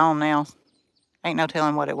actually gone now. Ain't no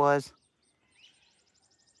telling what it was.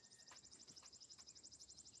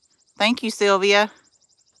 Thank you, Sylvia.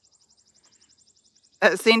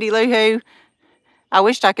 Cindy Lou Who, I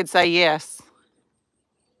wished I could say yes.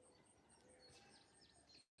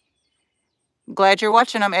 Glad you're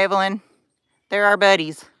watching them, Evelyn. They're our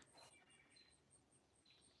buddies.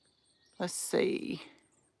 Let's see.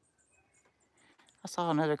 I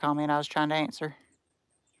saw another comment I was trying to answer.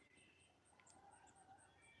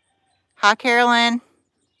 Hi, Carolyn.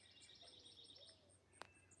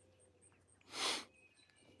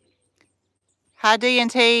 Hi,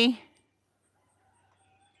 D&T.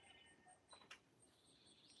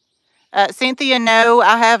 Cynthia, no,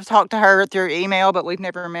 I have talked to her through email, but we've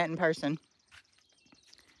never met in person.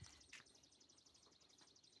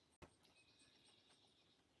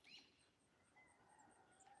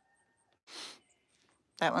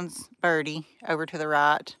 That one's Birdie over to the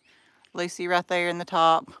right. Lucy right there in the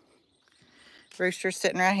top. Rooster's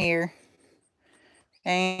sitting right here.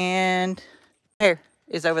 And Bear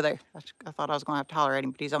is over there. I thought I was going to have to holler at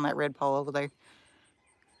him, but he's on that red pole over there.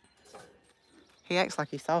 He acts like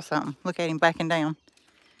he saw something. Look at him backing down.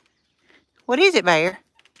 What is it, Bear?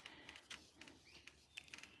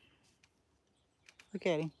 Look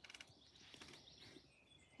at him.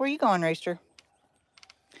 Where you going, Rooster?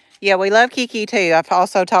 Yeah, we love Kiki too. I've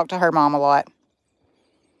also talked to her mom a lot.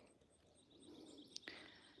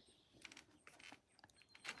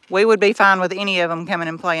 We would be fine with any of them coming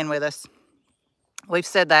and playing with us. We've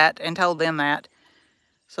said that and told them that.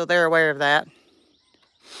 So they're aware of that.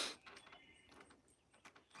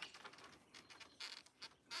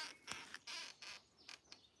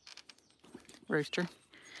 Rooster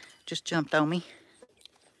just jumped on me.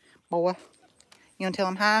 Boy, you want to tell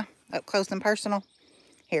him hi? Up close and personal?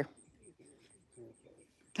 Here.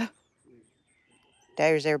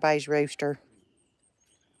 There's everybody's rooster.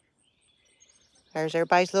 There's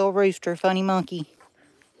everybody's little rooster, funny monkey.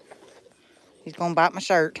 He's going to bite my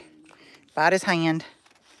shirt. Bite his hand.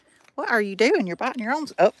 What are you doing? You're biting your own.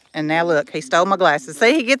 Oh, and now look, he stole my glasses.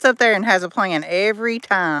 See, he gets up there and has a plan every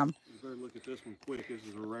time. You better look at this one quick. This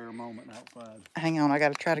is a rare moment outside. Hang on, I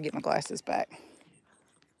got to try to get my glasses back.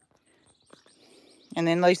 And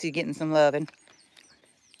then Lucy's getting some loving.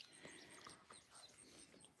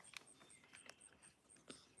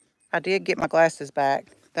 I did get my glasses back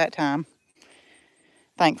that time,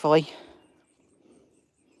 thankfully.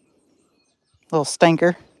 Little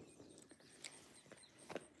stinker.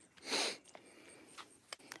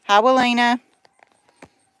 Hi, Willina.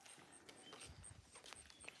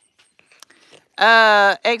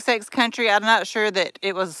 XX Country, I'm not sure that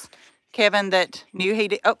it was Kevin that knew he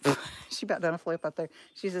did. Oh, she about done a flip up there.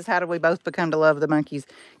 She says, how did we both become to love the monkeys?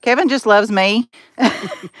 Kevin just loves me.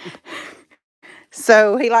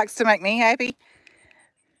 So he likes to make me happy.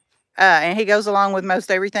 And he goes along with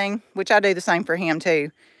most everything, which I do the same for him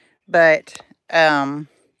too. But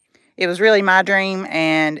if it was really my dream,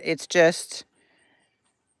 and it's just,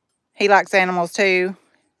 he likes animals too,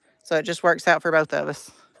 so it just works out for both of us.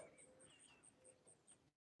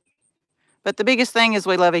 But the biggest thing is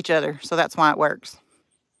we love each other, so that's why it works.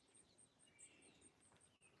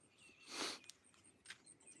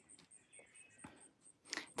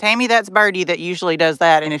 Tammy, that's Birdie that usually does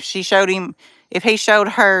that, and if he showed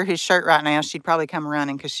her his shirt right now, she'd probably come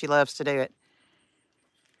running because she loves to do it.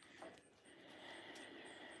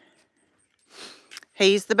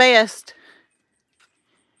 He's the best.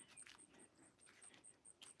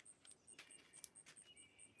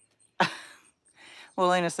 Well,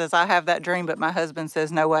 Lena says, I have that dream, but my husband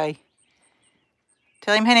says no way.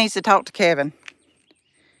 Tell him he needs to talk to Kevin.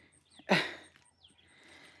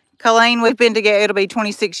 Colleen, we've been together, it'll be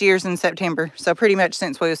 26 years in September. So pretty much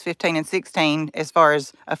since we was 15 and 16 as far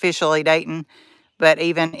as officially dating. But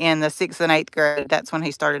even in the 6th and 8th grade, that's when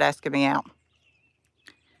he started asking me out.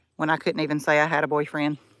 When I couldn't even say I had a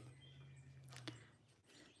boyfriend.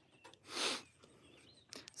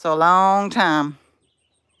 So a long time.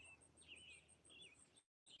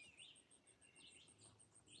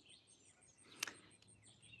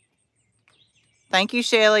 Thank you,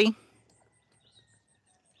 Shelly.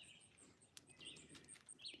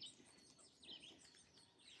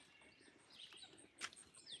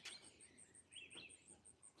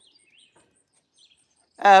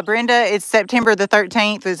 Brenda, it's September the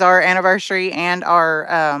 13th is our anniversary and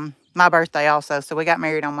our my birthday also. So we got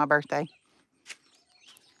married on my birthday.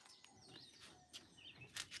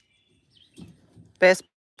 Best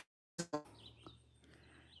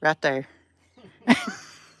right there.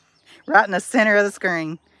 Right in the center of the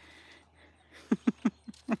screen.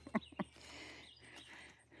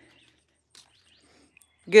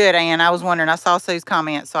 Good, Ann. I was wondering. I saw Sue's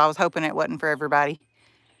comment, so I was hoping it wasn't for everybody.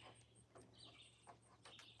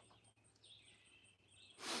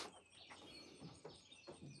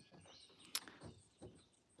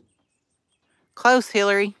 Close,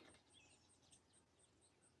 Hillary.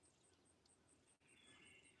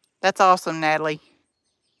 That's awesome, Natalie.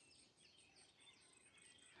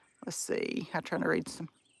 Let's see. I'm trying to read some.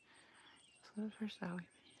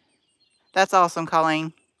 That's awesome,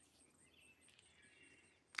 Colleen.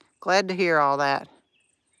 Glad to hear all that.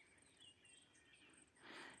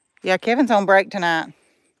 Yeah, Kevin's on break tonight.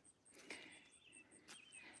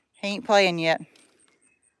 He ain't playing yet.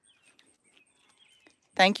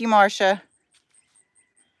 Thank you, Marcia.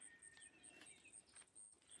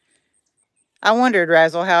 I wondered,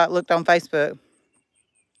 Razzle, how it looked on Facebook.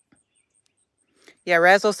 Yeah,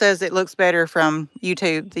 Razzle says it looks better from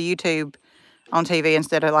YouTube, the YouTube on TV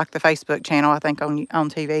instead of like the Facebook channel, I think, on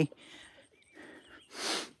TV.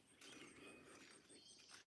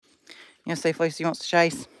 You know, see if Lucy wants to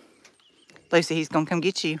chase. Lucy, he's going to come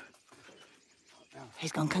get you.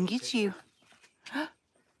 He's going to come get you.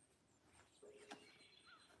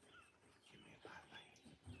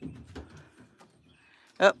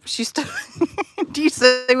 Oh, she's still. Do you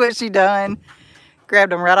see what she done?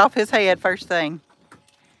 Grabbed him right off his head first thing.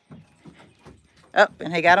 Oh,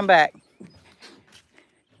 and he got him back.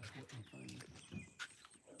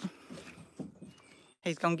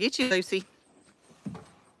 He's going to get you, Lucy.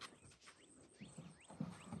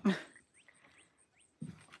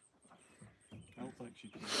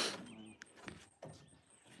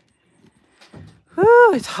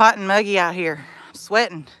 Whew, it's hot and muggy out here. I'm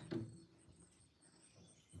sweating.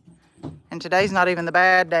 And today's not even the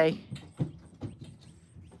bad day.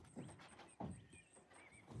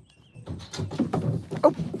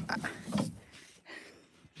 Oh.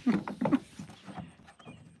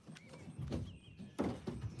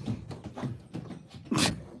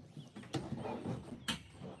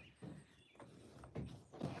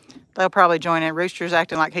 They'll probably join in. Rooster's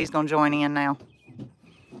acting like he's going to join in now.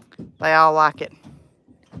 They all like it.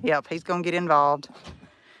 Yep, he's going to get involved.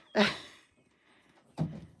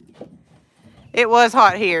 It was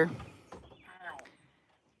hot here.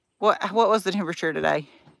 What was the temperature today?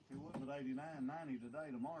 It was at 89, 90 today.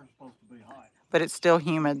 Tomorrow's supposed to be hot. But it's still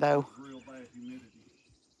humid, though. Real bad humidity.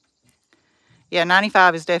 Yeah,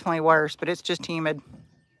 95 is definitely worse, but it's just humid.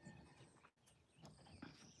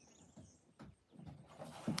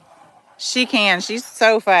 She can. She's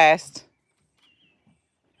so fast.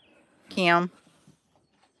 Kim.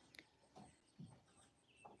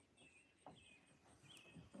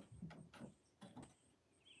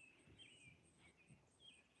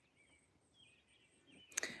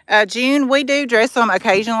 June, we do dress them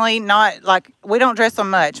occasionally. Not like, we don't dress them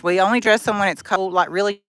much. We only dress them when it's cold, like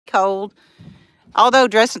really cold. Although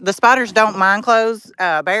the spiders don't mind clothes.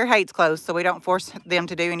 Bear hates clothes, so we don't force them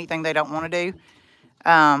to do anything they don't want to do.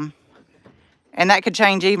 And that could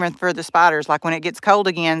change even for the spiders. Like when it gets cold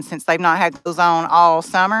again, since they've not had clothes on all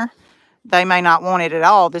summer, they may not want it at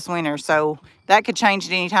all this winter. So that could change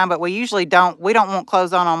at any time, but we usually don't want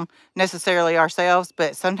clothes on them necessarily ourselves,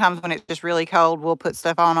 but sometimes when it's just really cold, we'll put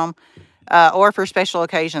stuff on them. Or for special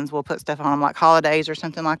occasions, we'll put stuff on them, like holidays or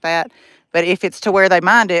something like that. But if it's to where they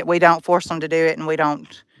mind it, we don't force them to do it, and we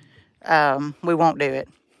won't do it.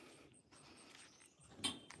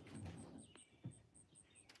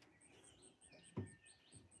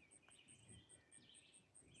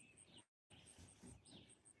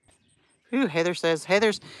 Ooh, Heather says,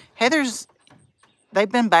 Heather's, they've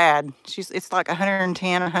been bad. It's like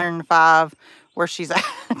 110, 105 where she's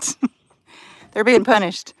at. They're being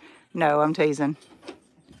punished. No, I'm teasing.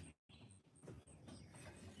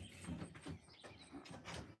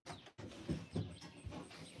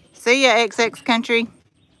 See ya, XX country.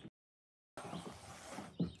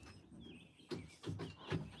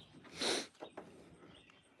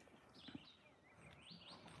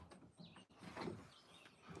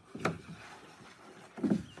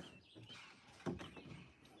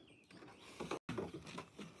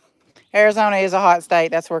 Arizona is a hot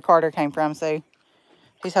state. That's where Carter came from, so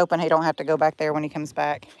he's hoping he don't have to go back there when he comes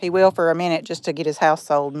back. He will for a minute just to get his house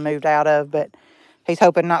sold and moved out of, but he's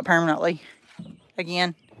hoping not permanently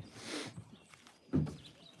again.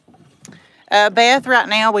 Beth, right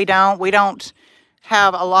now we don't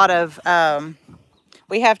have a lot of,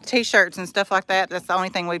 we have t-shirts and stuff like that. That's the only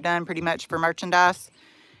thing we've done pretty much for merchandise.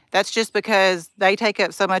 That's just because they take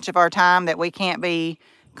up so much of our time that we can't be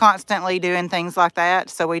constantly doing things like that.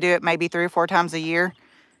 So we do it maybe 3 or 4 times a year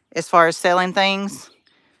as far as selling things,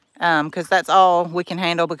 because that's all we can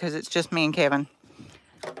handle because it's just me and Kevin.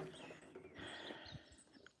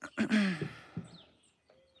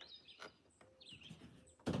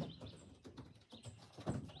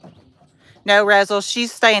 No, Razzle,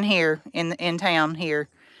 she's staying here in town here.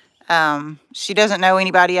 She doesn't know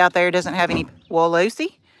anybody out there, doesn't have any. Well,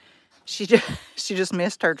 Lucy, she just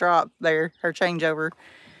missed her drop there, her changeover.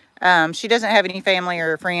 She doesn't have any family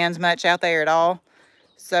or friends much out there at all.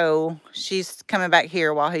 So she's coming back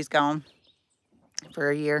here while he's gone for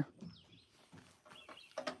a year.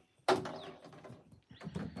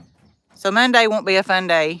 So Monday won't be a fun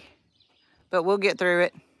day, but we'll get through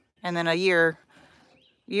it. And then a year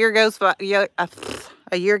goes by,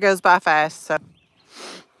 a year goes by fast. So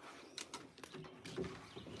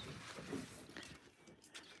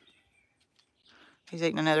he's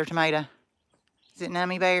eating another tomato. Is it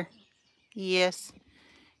Nummy Bear? Yes.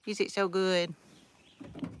 Is it so good?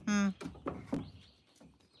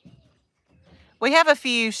 We have a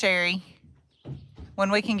few, Sherry,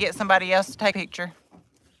 when we can get somebody else to take a picture.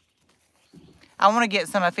 I want to get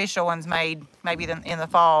some official ones made, maybe in the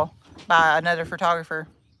fall, by another photographer.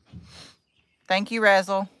 Thank you,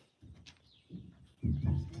 Razzle.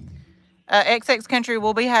 XX Country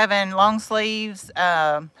will be having long sleeves,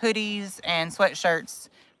 hoodies, and sweatshirts,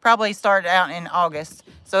 probably start out in August.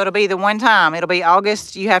 So it'll be the one time. It'll be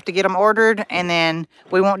August. You have to get them ordered, and then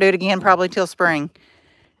we won't do it again probably till spring.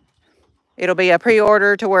 It'll be a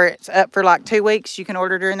pre-order to where it's up for like 2 weeks. You can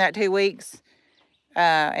order during that 2 weeks,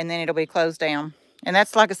 and then it'll be closed down. And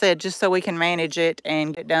that's, like I said, just so we can manage it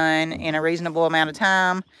and get it done in a reasonable amount of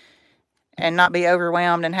time and not be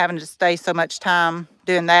overwhelmed and having to stay so much time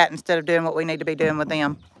doing that instead of doing what we need to be doing with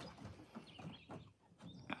them.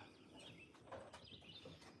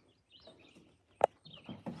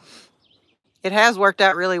 It has worked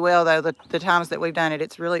out really well, though, the times that we've done it.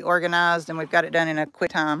 It's really organized, and we've got it done in a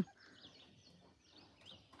quick time.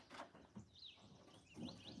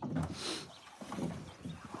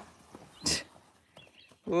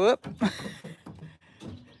 Whoop.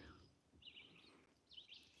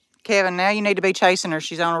 Kevin, now you need to be chasing her.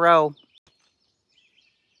 She's on a roll.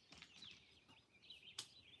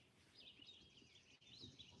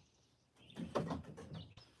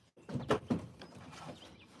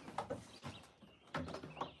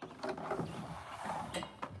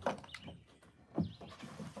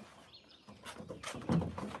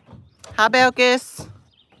 Hi, Belkis.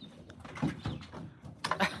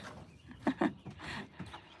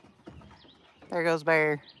 There goes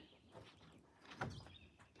Bear.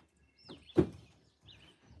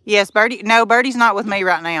 Yes, Birdie. No, Birdie's not with me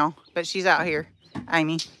right now, but she's out here.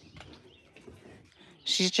 Amy.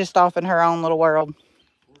 She's just off in her own little world.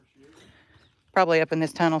 Probably up in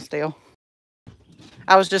this tunnel still.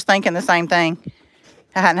 I was just thinking the same thing.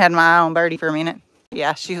 I hadn't had my eye on Birdie for a minute.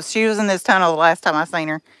 Yeah, she was in this tunnel the last time I seen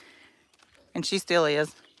her. And she still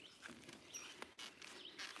is.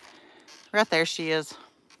 Right there she is.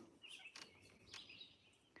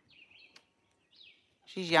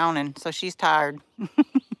 She's yawning, so she's tired.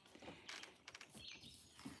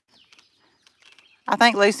 I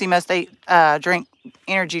think Lucy must eat drink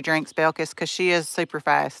energy drinks, Belkis, because she is super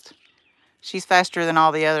fast. She's faster than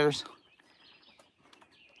all the others.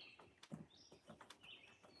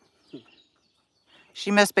 She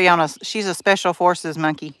must be on she's a special forces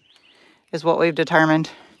monkey, is what we've determined.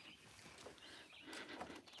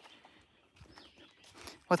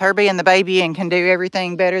 With her being the baby and can do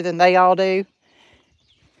everything better than they all do,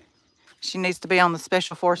 she needs to be on the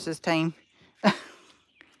special forces team.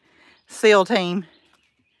 SEAL team.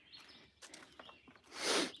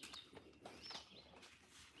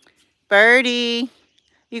 Birdie,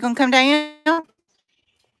 you gonna come down?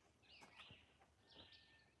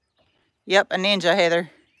 Yep, a ninja,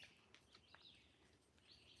 Heather.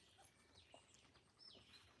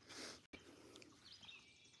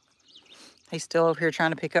 He's still over here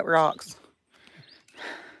trying to pick up rocks.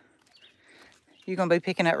 You're gonna be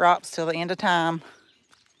picking up rocks till the end of time.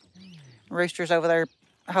 Rooster's over there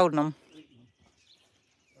holding them.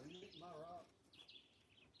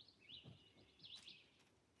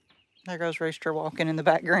 There goes Rooster walking in the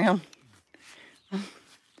background.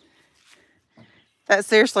 That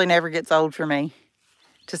seriously never gets old for me,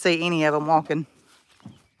 to see any of them walking.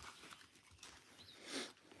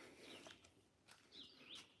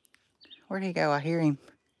 Where'd he go? I hear him,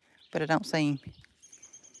 but I don't see him.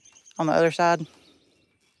 On the other side? Yeah,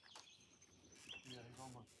 he's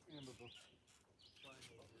on the end of the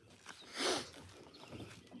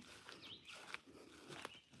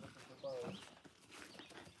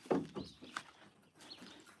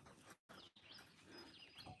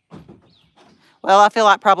Well, I feel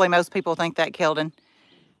like probably most people think that killed him.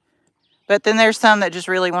 But then there's some that just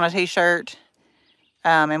really want a t-shirt,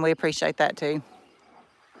 and we appreciate that too.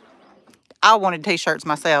 I wanted t-shirts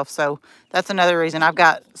myself, so that's another reason. I've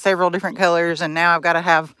got several different colors, and now I've got to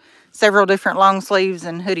have several different long sleeves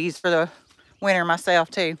and hoodies for the winter myself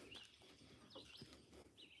too.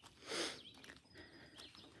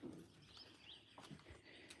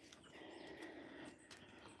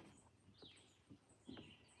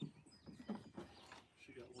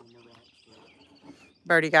 She got one of my rocks there.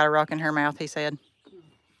 Birdie got a rock in her mouth, he said.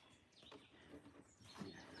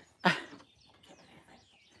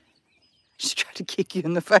 She tried to kick you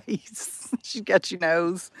in the face. She got your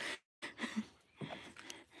nose.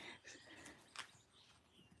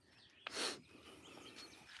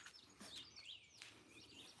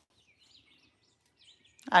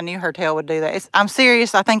 I knew her tail would do that. I'm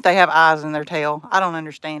serious. I think they have eyes in their tail. I don't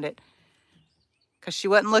understand it. Because she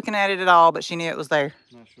wasn't looking at it at all, but she knew it was there.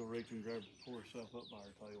 Now she'll reach and grab, pull herself up by her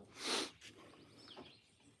tail.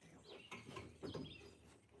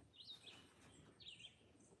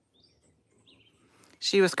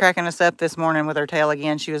 She was cracking us up this morning with her tail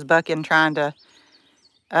again. She was bucking, trying to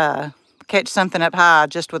catch something up high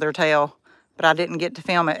just with her tail. But I didn't get to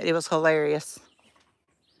film it. It was hilarious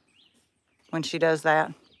when she does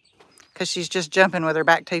that. Because she's just jumping with her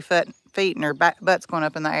back 2 feet and her butt's going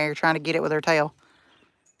up in the air trying to get it with her tail.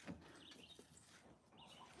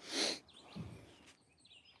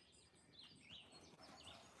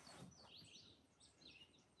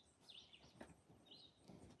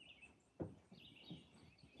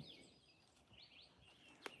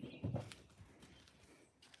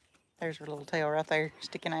 There's her little tail right there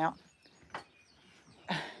sticking out.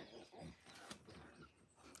 I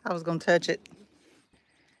was going to touch it.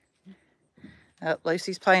 Oh,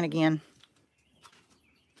 Lucy's playing again.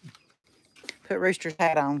 Put Rooster's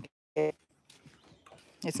hat on.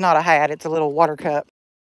 It's not a hat, it's a little water cup.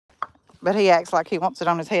 But he acts like he wants it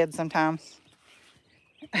on his head sometimes.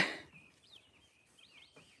 There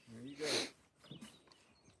you go.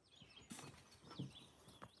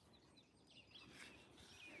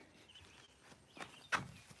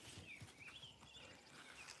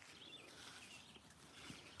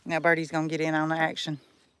 Now Birdie's going to get in on the action.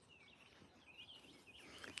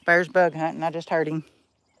 Bear's bug hunting. I just heard him.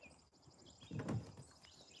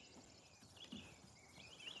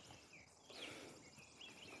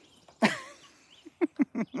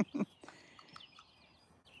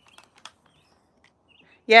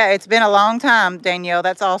 Yeah, it's been a long time, Danielle.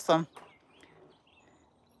 That's awesome.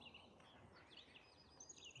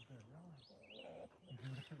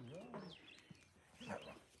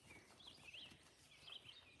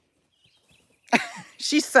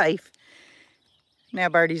 She's safe. Now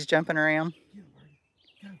Birdie's jumping around.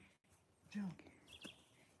 Go, jump.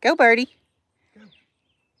 Go, Birdie. Go.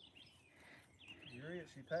 You're it.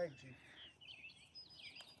 She tagged you.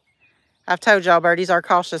 I've told y'all Birdie's our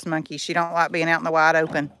cautious monkey. She don't like being out in the wide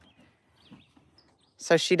open.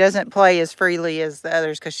 So she doesn't play as freely as the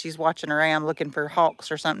others because she's watching around looking for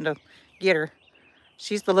hawks or something to get her.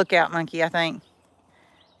 She's the lookout monkey, I think.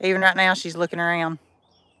 Even right now, she's looking around.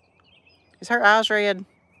 Is her eyes red?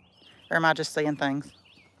 Or am I just seeing things?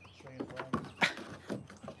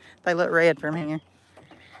 They look red from here.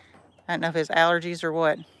 I don't know if it's allergies or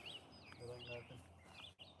what. It ain't nothing.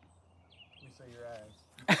 Let me see your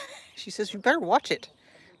eyes. She says, you better watch it,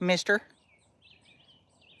 mister.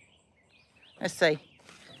 Let's see.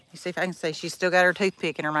 Let's see if I can see. She's still got her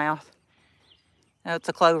toothpick in her mouth. No, it's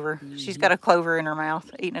a clover. She's got a clover in her mouth,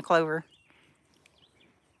 eating a clover.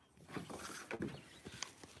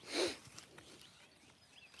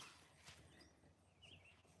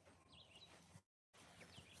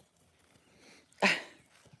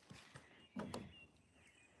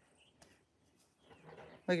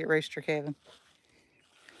 Look at Rooster, Kevin.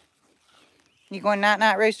 You going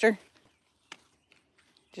night-night, Rooster?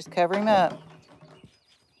 Just cover him up.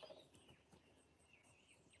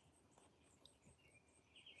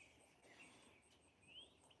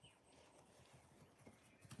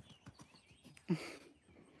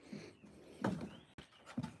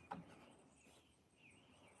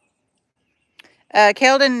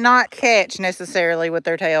 Keldon not catch necessarily with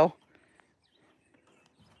their tail.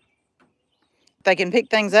 They can pick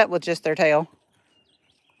things up with just their tail.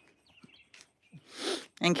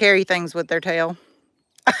 And carry things with their tail.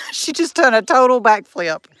 She just done a total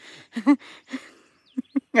backflip.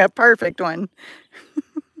 A perfect one.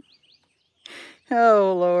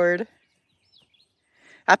 Oh, Lord.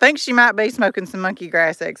 I think she might be smoking some monkey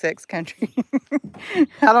grass XX country.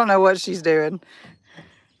 I don't know what she's doing.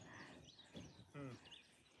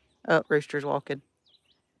 Oh, Rooster's walking.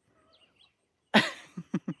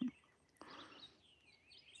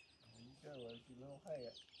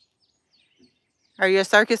 Are you a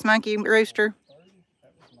circus monkey, Rooster?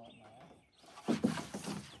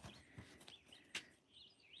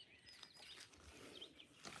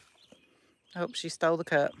 Oh, she stole the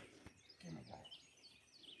cup.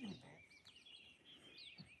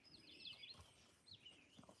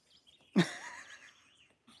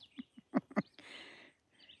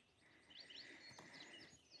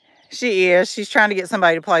 She is. She's trying to get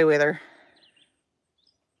somebody to play with her.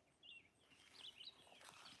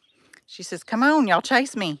 She says, come on, y'all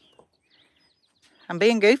chase me. I'm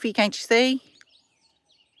being goofy, can't you see?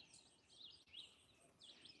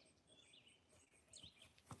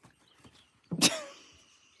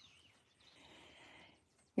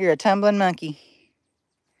 You're a tumbling monkey.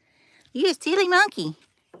 You're a silly monkey.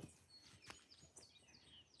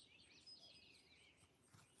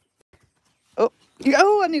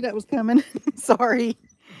 Oh, I knew that was coming. Sorry.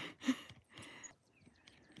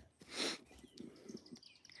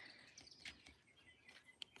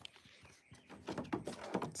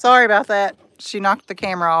 Sorry about that. She knocked the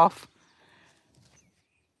camera off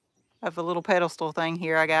of the little pedestal thing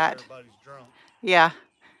here I got. Everybody's drunk. Yeah.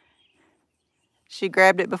 She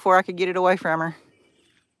grabbed it before I could get it away from her.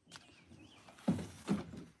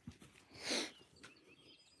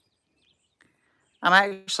 I'm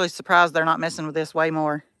actually surprised they're not messing with this way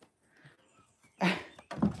more.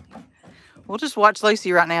 We'll just watch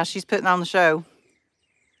Lucy right now. She's putting on the show.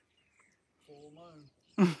 Full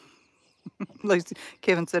moon. Lucy,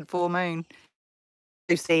 Kevin said full moon.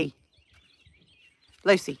 Lucy.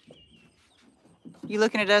 Lucy. You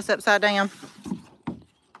looking at us upside down?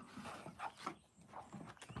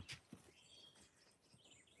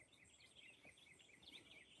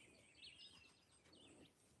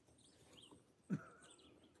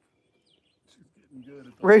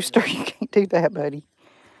 Rooster, you can't do that, buddy.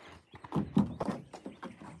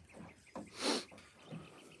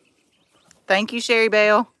 Thank you, Sherry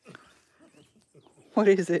Bell. What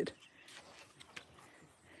is it?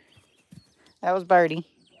 That was Birdie.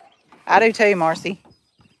 I do too, Marcy.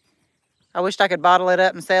 I wished I could bottle it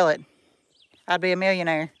up and sell it. I'd be a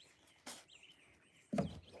millionaire.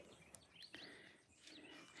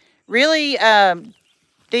 Really,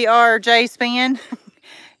 DRJ Spin,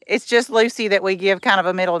 it's just Lucy that we give kind of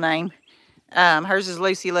a middle name. Hers is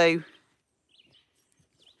Lucy Lou.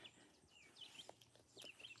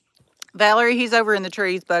 Valerie, he's over in the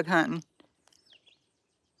trees bug hunting.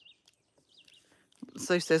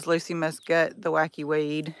 Sue says Lucy must gut the wacky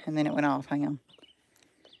weed, and then it went off. Hang on.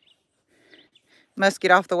 Must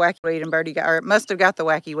get off the wacky weed and Birdie got, or must have got the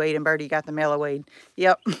wacky weed and Birdie got the mellow weed.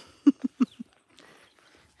 Yep.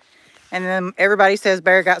 And then everybody says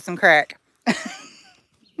Bear got some crack.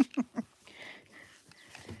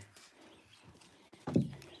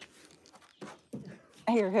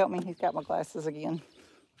 Here, help me. He's got my glasses again.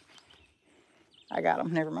 I got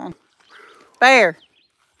them. Never mind. Bear.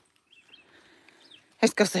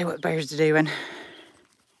 Let's go see what Bear's doing.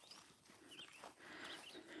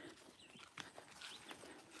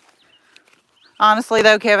 Honestly,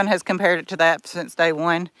 though, Kevin has compared it to that since day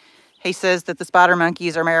one. He says that the spider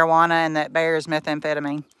monkeys are marijuana and that bear is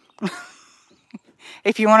methamphetamine.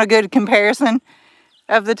 If you want a good comparison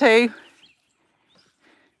of the two.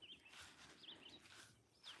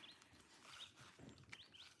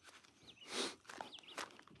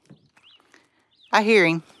 I hear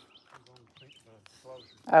him.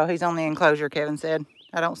 Oh, he's on the enclosure, Kevin said.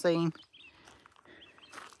 I don't see him.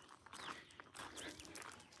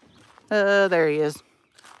 There he is.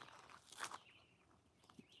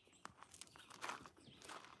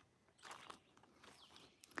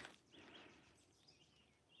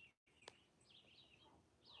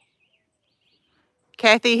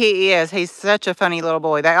 Kathy, he is. He's such a funny little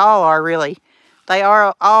boy. They all are, really. They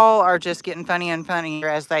all are just getting funnier and funnier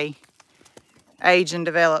as they age and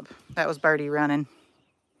develop. That was Birdie running.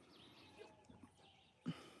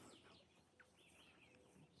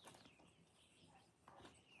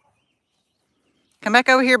 Come back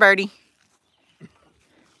over here, Birdie.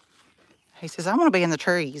 He says, I want to be in the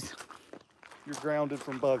trees. You're grounded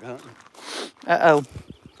from bug hunting. Uh-oh.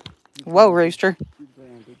 Whoa, Rooster. You're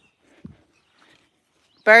grounded.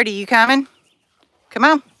 Birdie, you coming? Come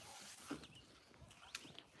on.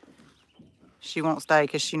 She won't stay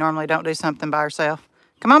because she normally don't do something by herself.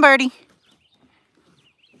 Come on, Birdie.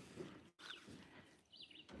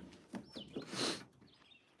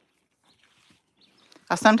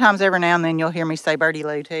 Sometimes every now and then you'll hear me say Birdie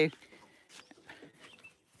Lou too.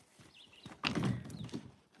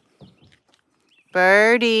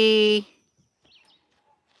 Birdie.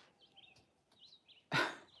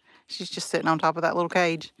 She's just sitting on top of that little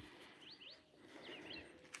cage.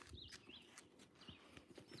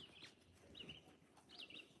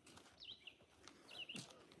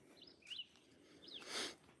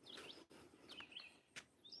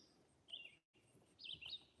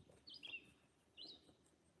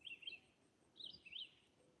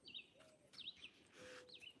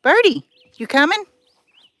 Birdie, you coming?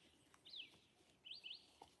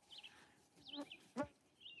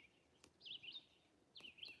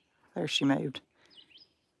 There she moved.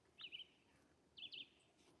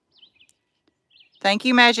 Thank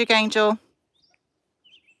you, Magic Angel.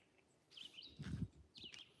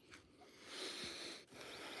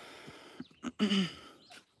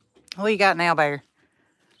 What you got now, Bear?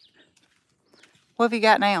 What have you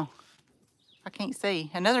got now? I can't see.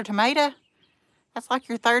 Another tomato? That's like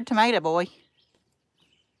your third tomato, boy.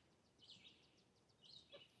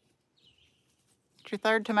 It's your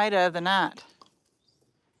third tomato of the night.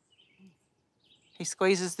 He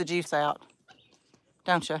squeezes the juice out,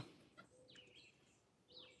 don't you?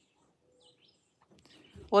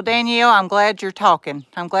 Well, Danielle, I'm glad you're talking.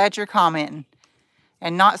 I'm glad you're commenting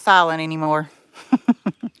and not silent anymore.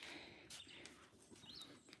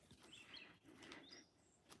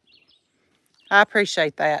 I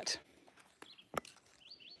appreciate that.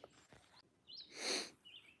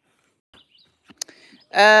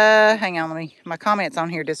 Hang on, my comments on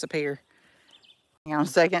here disappear. Hang on a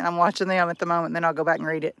second, I'm watching them at the moment, then I'll go back and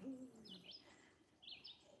read it.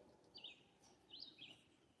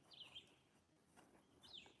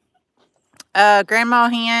 Grandma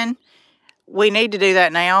Hen, we need to do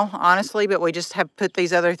that now, honestly, but we just have put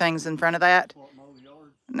these other things in front of that. What, mow the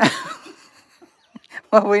yard?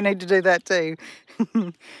 Well, we need to do that too.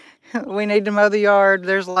 We need to mow the yard.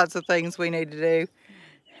 There's lots of things we need to do.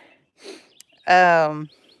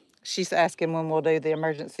 She's asking when we'll do the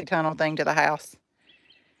emergency tunnel thing to the house.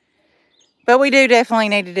 But we do definitely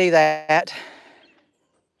need to do that.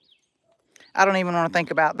 I don't even want to think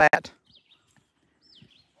about that.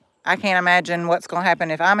 I can't imagine what's going to happen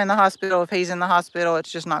if I'm in the hospital, if he's in the hospital.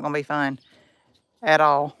 It's just not going to be fun at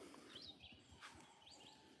all.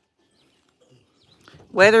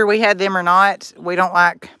 Whether we had them or not, we don't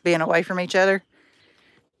like being away from each other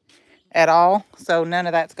at all. So none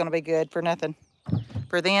of that's going to be good for nothing.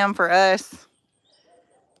 For them, for us.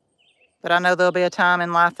 But I know there'll be a time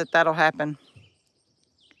in life that that'll happen.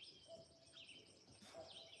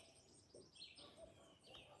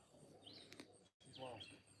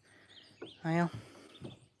 Well.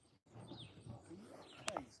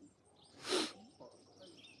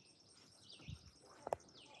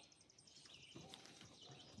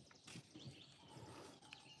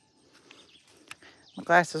 My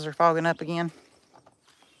glasses are fogging up again.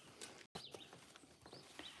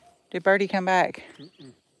 Did Birdie come back?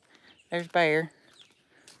 There's Bear.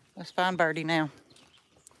 Let's find Birdie now.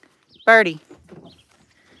 Birdie.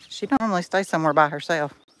 She normally stays somewhere by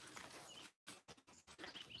herself.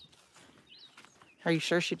 Are you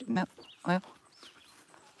sure she didn't? No. Well.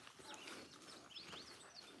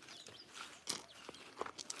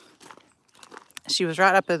 She was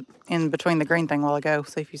right up in between the green thing a while ago.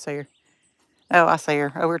 See if you see her. Oh, I see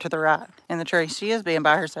her over to the right in the tree. She is being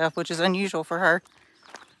by herself, which is unusual for her.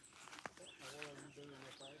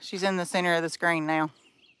 She's in the center of the screen now.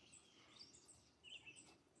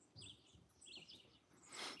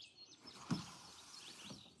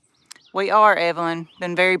 We are, Evelyn.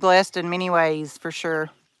 Been very blessed in many ways, for sure.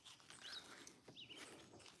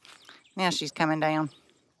 Now she's coming down.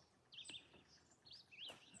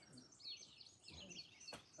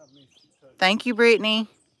 Thank you, Brittany.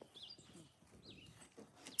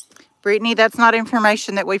 Brittany, that's not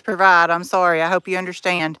information that we provide. I'm sorry. I hope you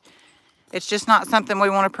understand. It's just not something we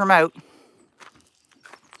want to promote.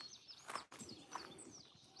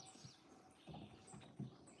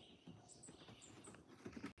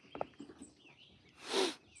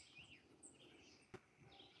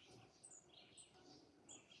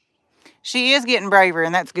 She is getting braver,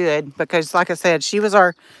 and that's good because, like I said,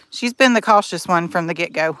 she's been the cautious one from the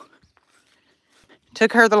get-go.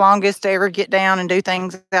 Took her the longest to ever get down and do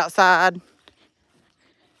things outside.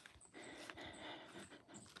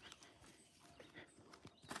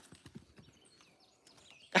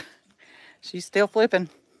 She's still flipping.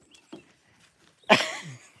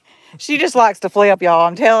 She just likes to flip, y'all.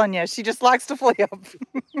 I'm telling you, she just likes to flip.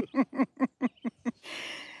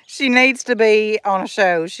 She needs to be on a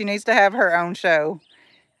show. She needs to have her own show.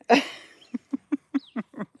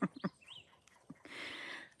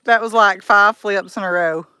 That was like 5 flips in a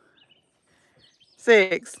row.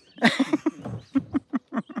 6.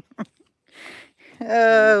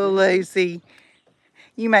 Oh, Lucy.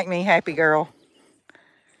 You make me happy, girl.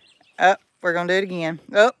 Oh, we're going to do it again.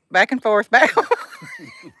 Oh, back and forth. Back.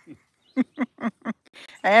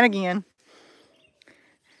 And again.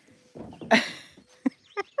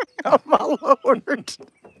 Oh, my Lord.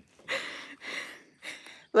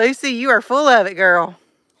 Lucy, you are full of it, girl.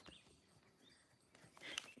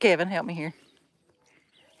 Kevin, help me here.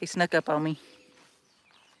 He snuck up on me.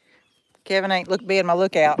 Kevin ain't being my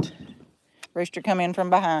lookout. Rooster come in from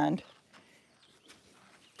behind.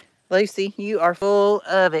 Lucy, you are full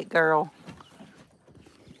of it, girl.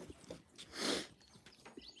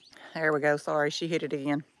 There we go. Sorry, she hit it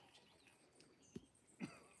again.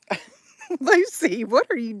 Lucy, what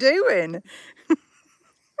are you doing? Her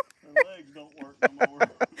legs don't work no more.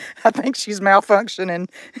 I think she's malfunctioning.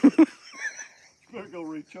 Better go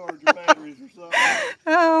recharge your batteries or something.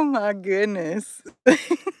 Oh my goodness.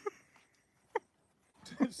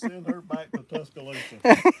 Send her back to Tuscaloosa.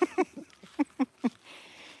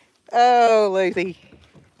 Oh, Lucy.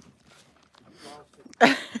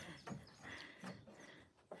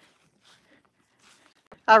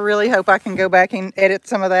 I really hope I can go back and edit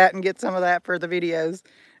some of that and get some of that for the videos.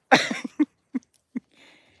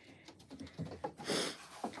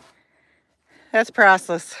 That's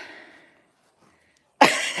priceless.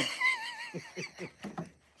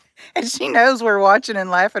 And she knows we're watching and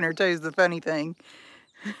laughing her too, is the funny thing.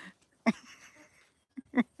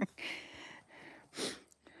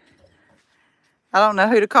 I don't know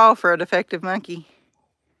who to call for a defective monkey.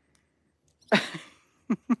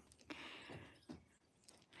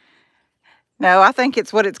 No, I think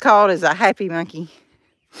it's what it's called is a happy monkey.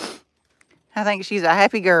 I think she's a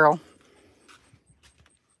happy girl.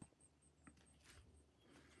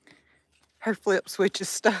 Her flip switch is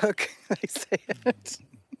stuck, they said.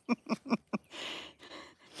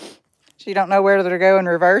 She don't know whether to go in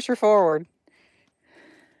reverse or forward.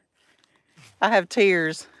 I have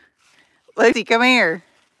tears. Lucy, come here.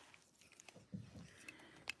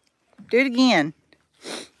 Do it again.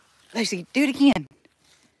 Lucy, do it again.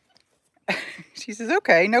 She says,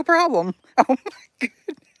 okay, no problem. Oh my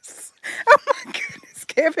goodness. Oh my goodness,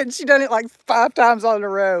 Kevin. She done it like 5 times on a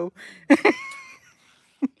row. She don't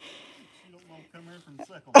want to come here from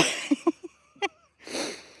second.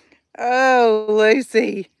 Oh,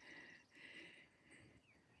 Lucy.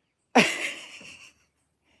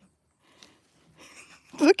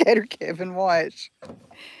 Look at her, Kevin. Watch.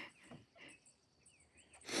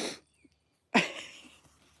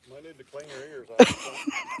 Might need to clean her ears off.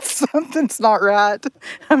 Something's not right.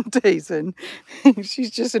 I'm teasing.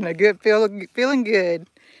 She's just in a good feeling good.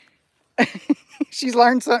 She's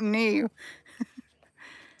learned something new.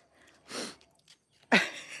 Look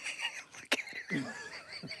at her.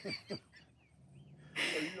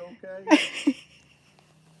 Are you okay?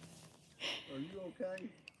 Are you okay?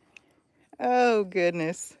 Oh,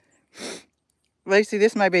 goodness. Lucy,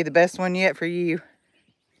 this may be the best one yet for you.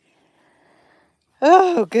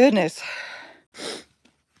 Oh, goodness.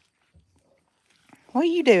 What are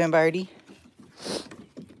you doing, birdie?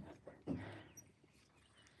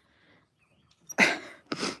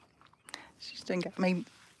 She's done got me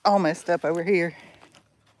all messed up over here.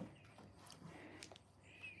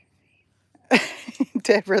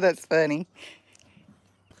 Deborah, that's funny.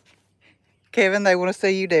 Kevin, they want to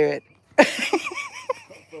see you do it. I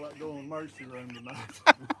feel like going mercy run tonight.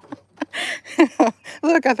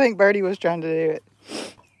 Look, I think Birdie was trying to do it.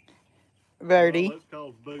 Birdie. Well, that's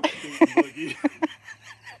called boot shooting boogie.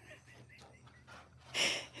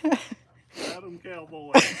 Adam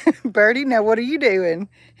Cowboy. Birdie, now what are you doing?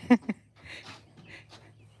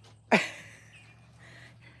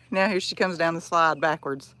 Now here she comes down the slide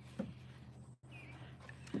backwards.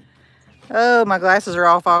 Oh, my glasses are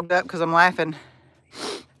all fogged up because I'm laughing.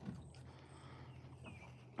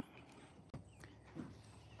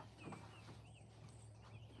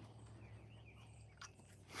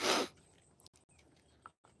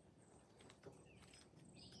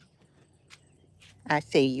 I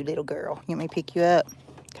see you, little girl. Let me pick you up.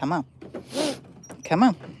 Come on. Come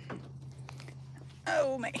on.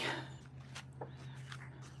 Oh, me.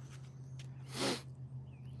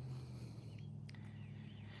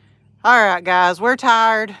 All right, guys, we're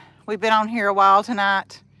tired. We've been on here a while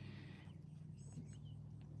tonight.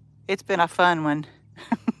 It's been a fun one,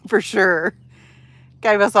 for sure.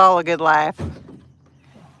 Gave us all a good laugh.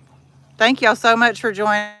 Thank y'all so much for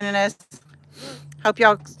joining us. Hope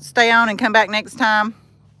y'all stay on and come back next time.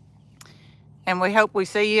 And we hope we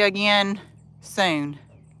see you again soon.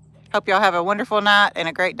 Hope y'all have a wonderful night and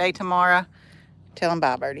a great day tomorrow. Tell them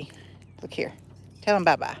bye, Birdie. Look here. Tell them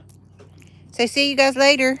bye-bye. Say, see you guys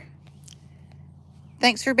later.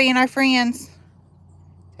 Thanks for being our friends.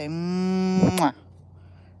 Say, mwah.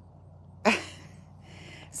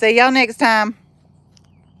 See y'all next time.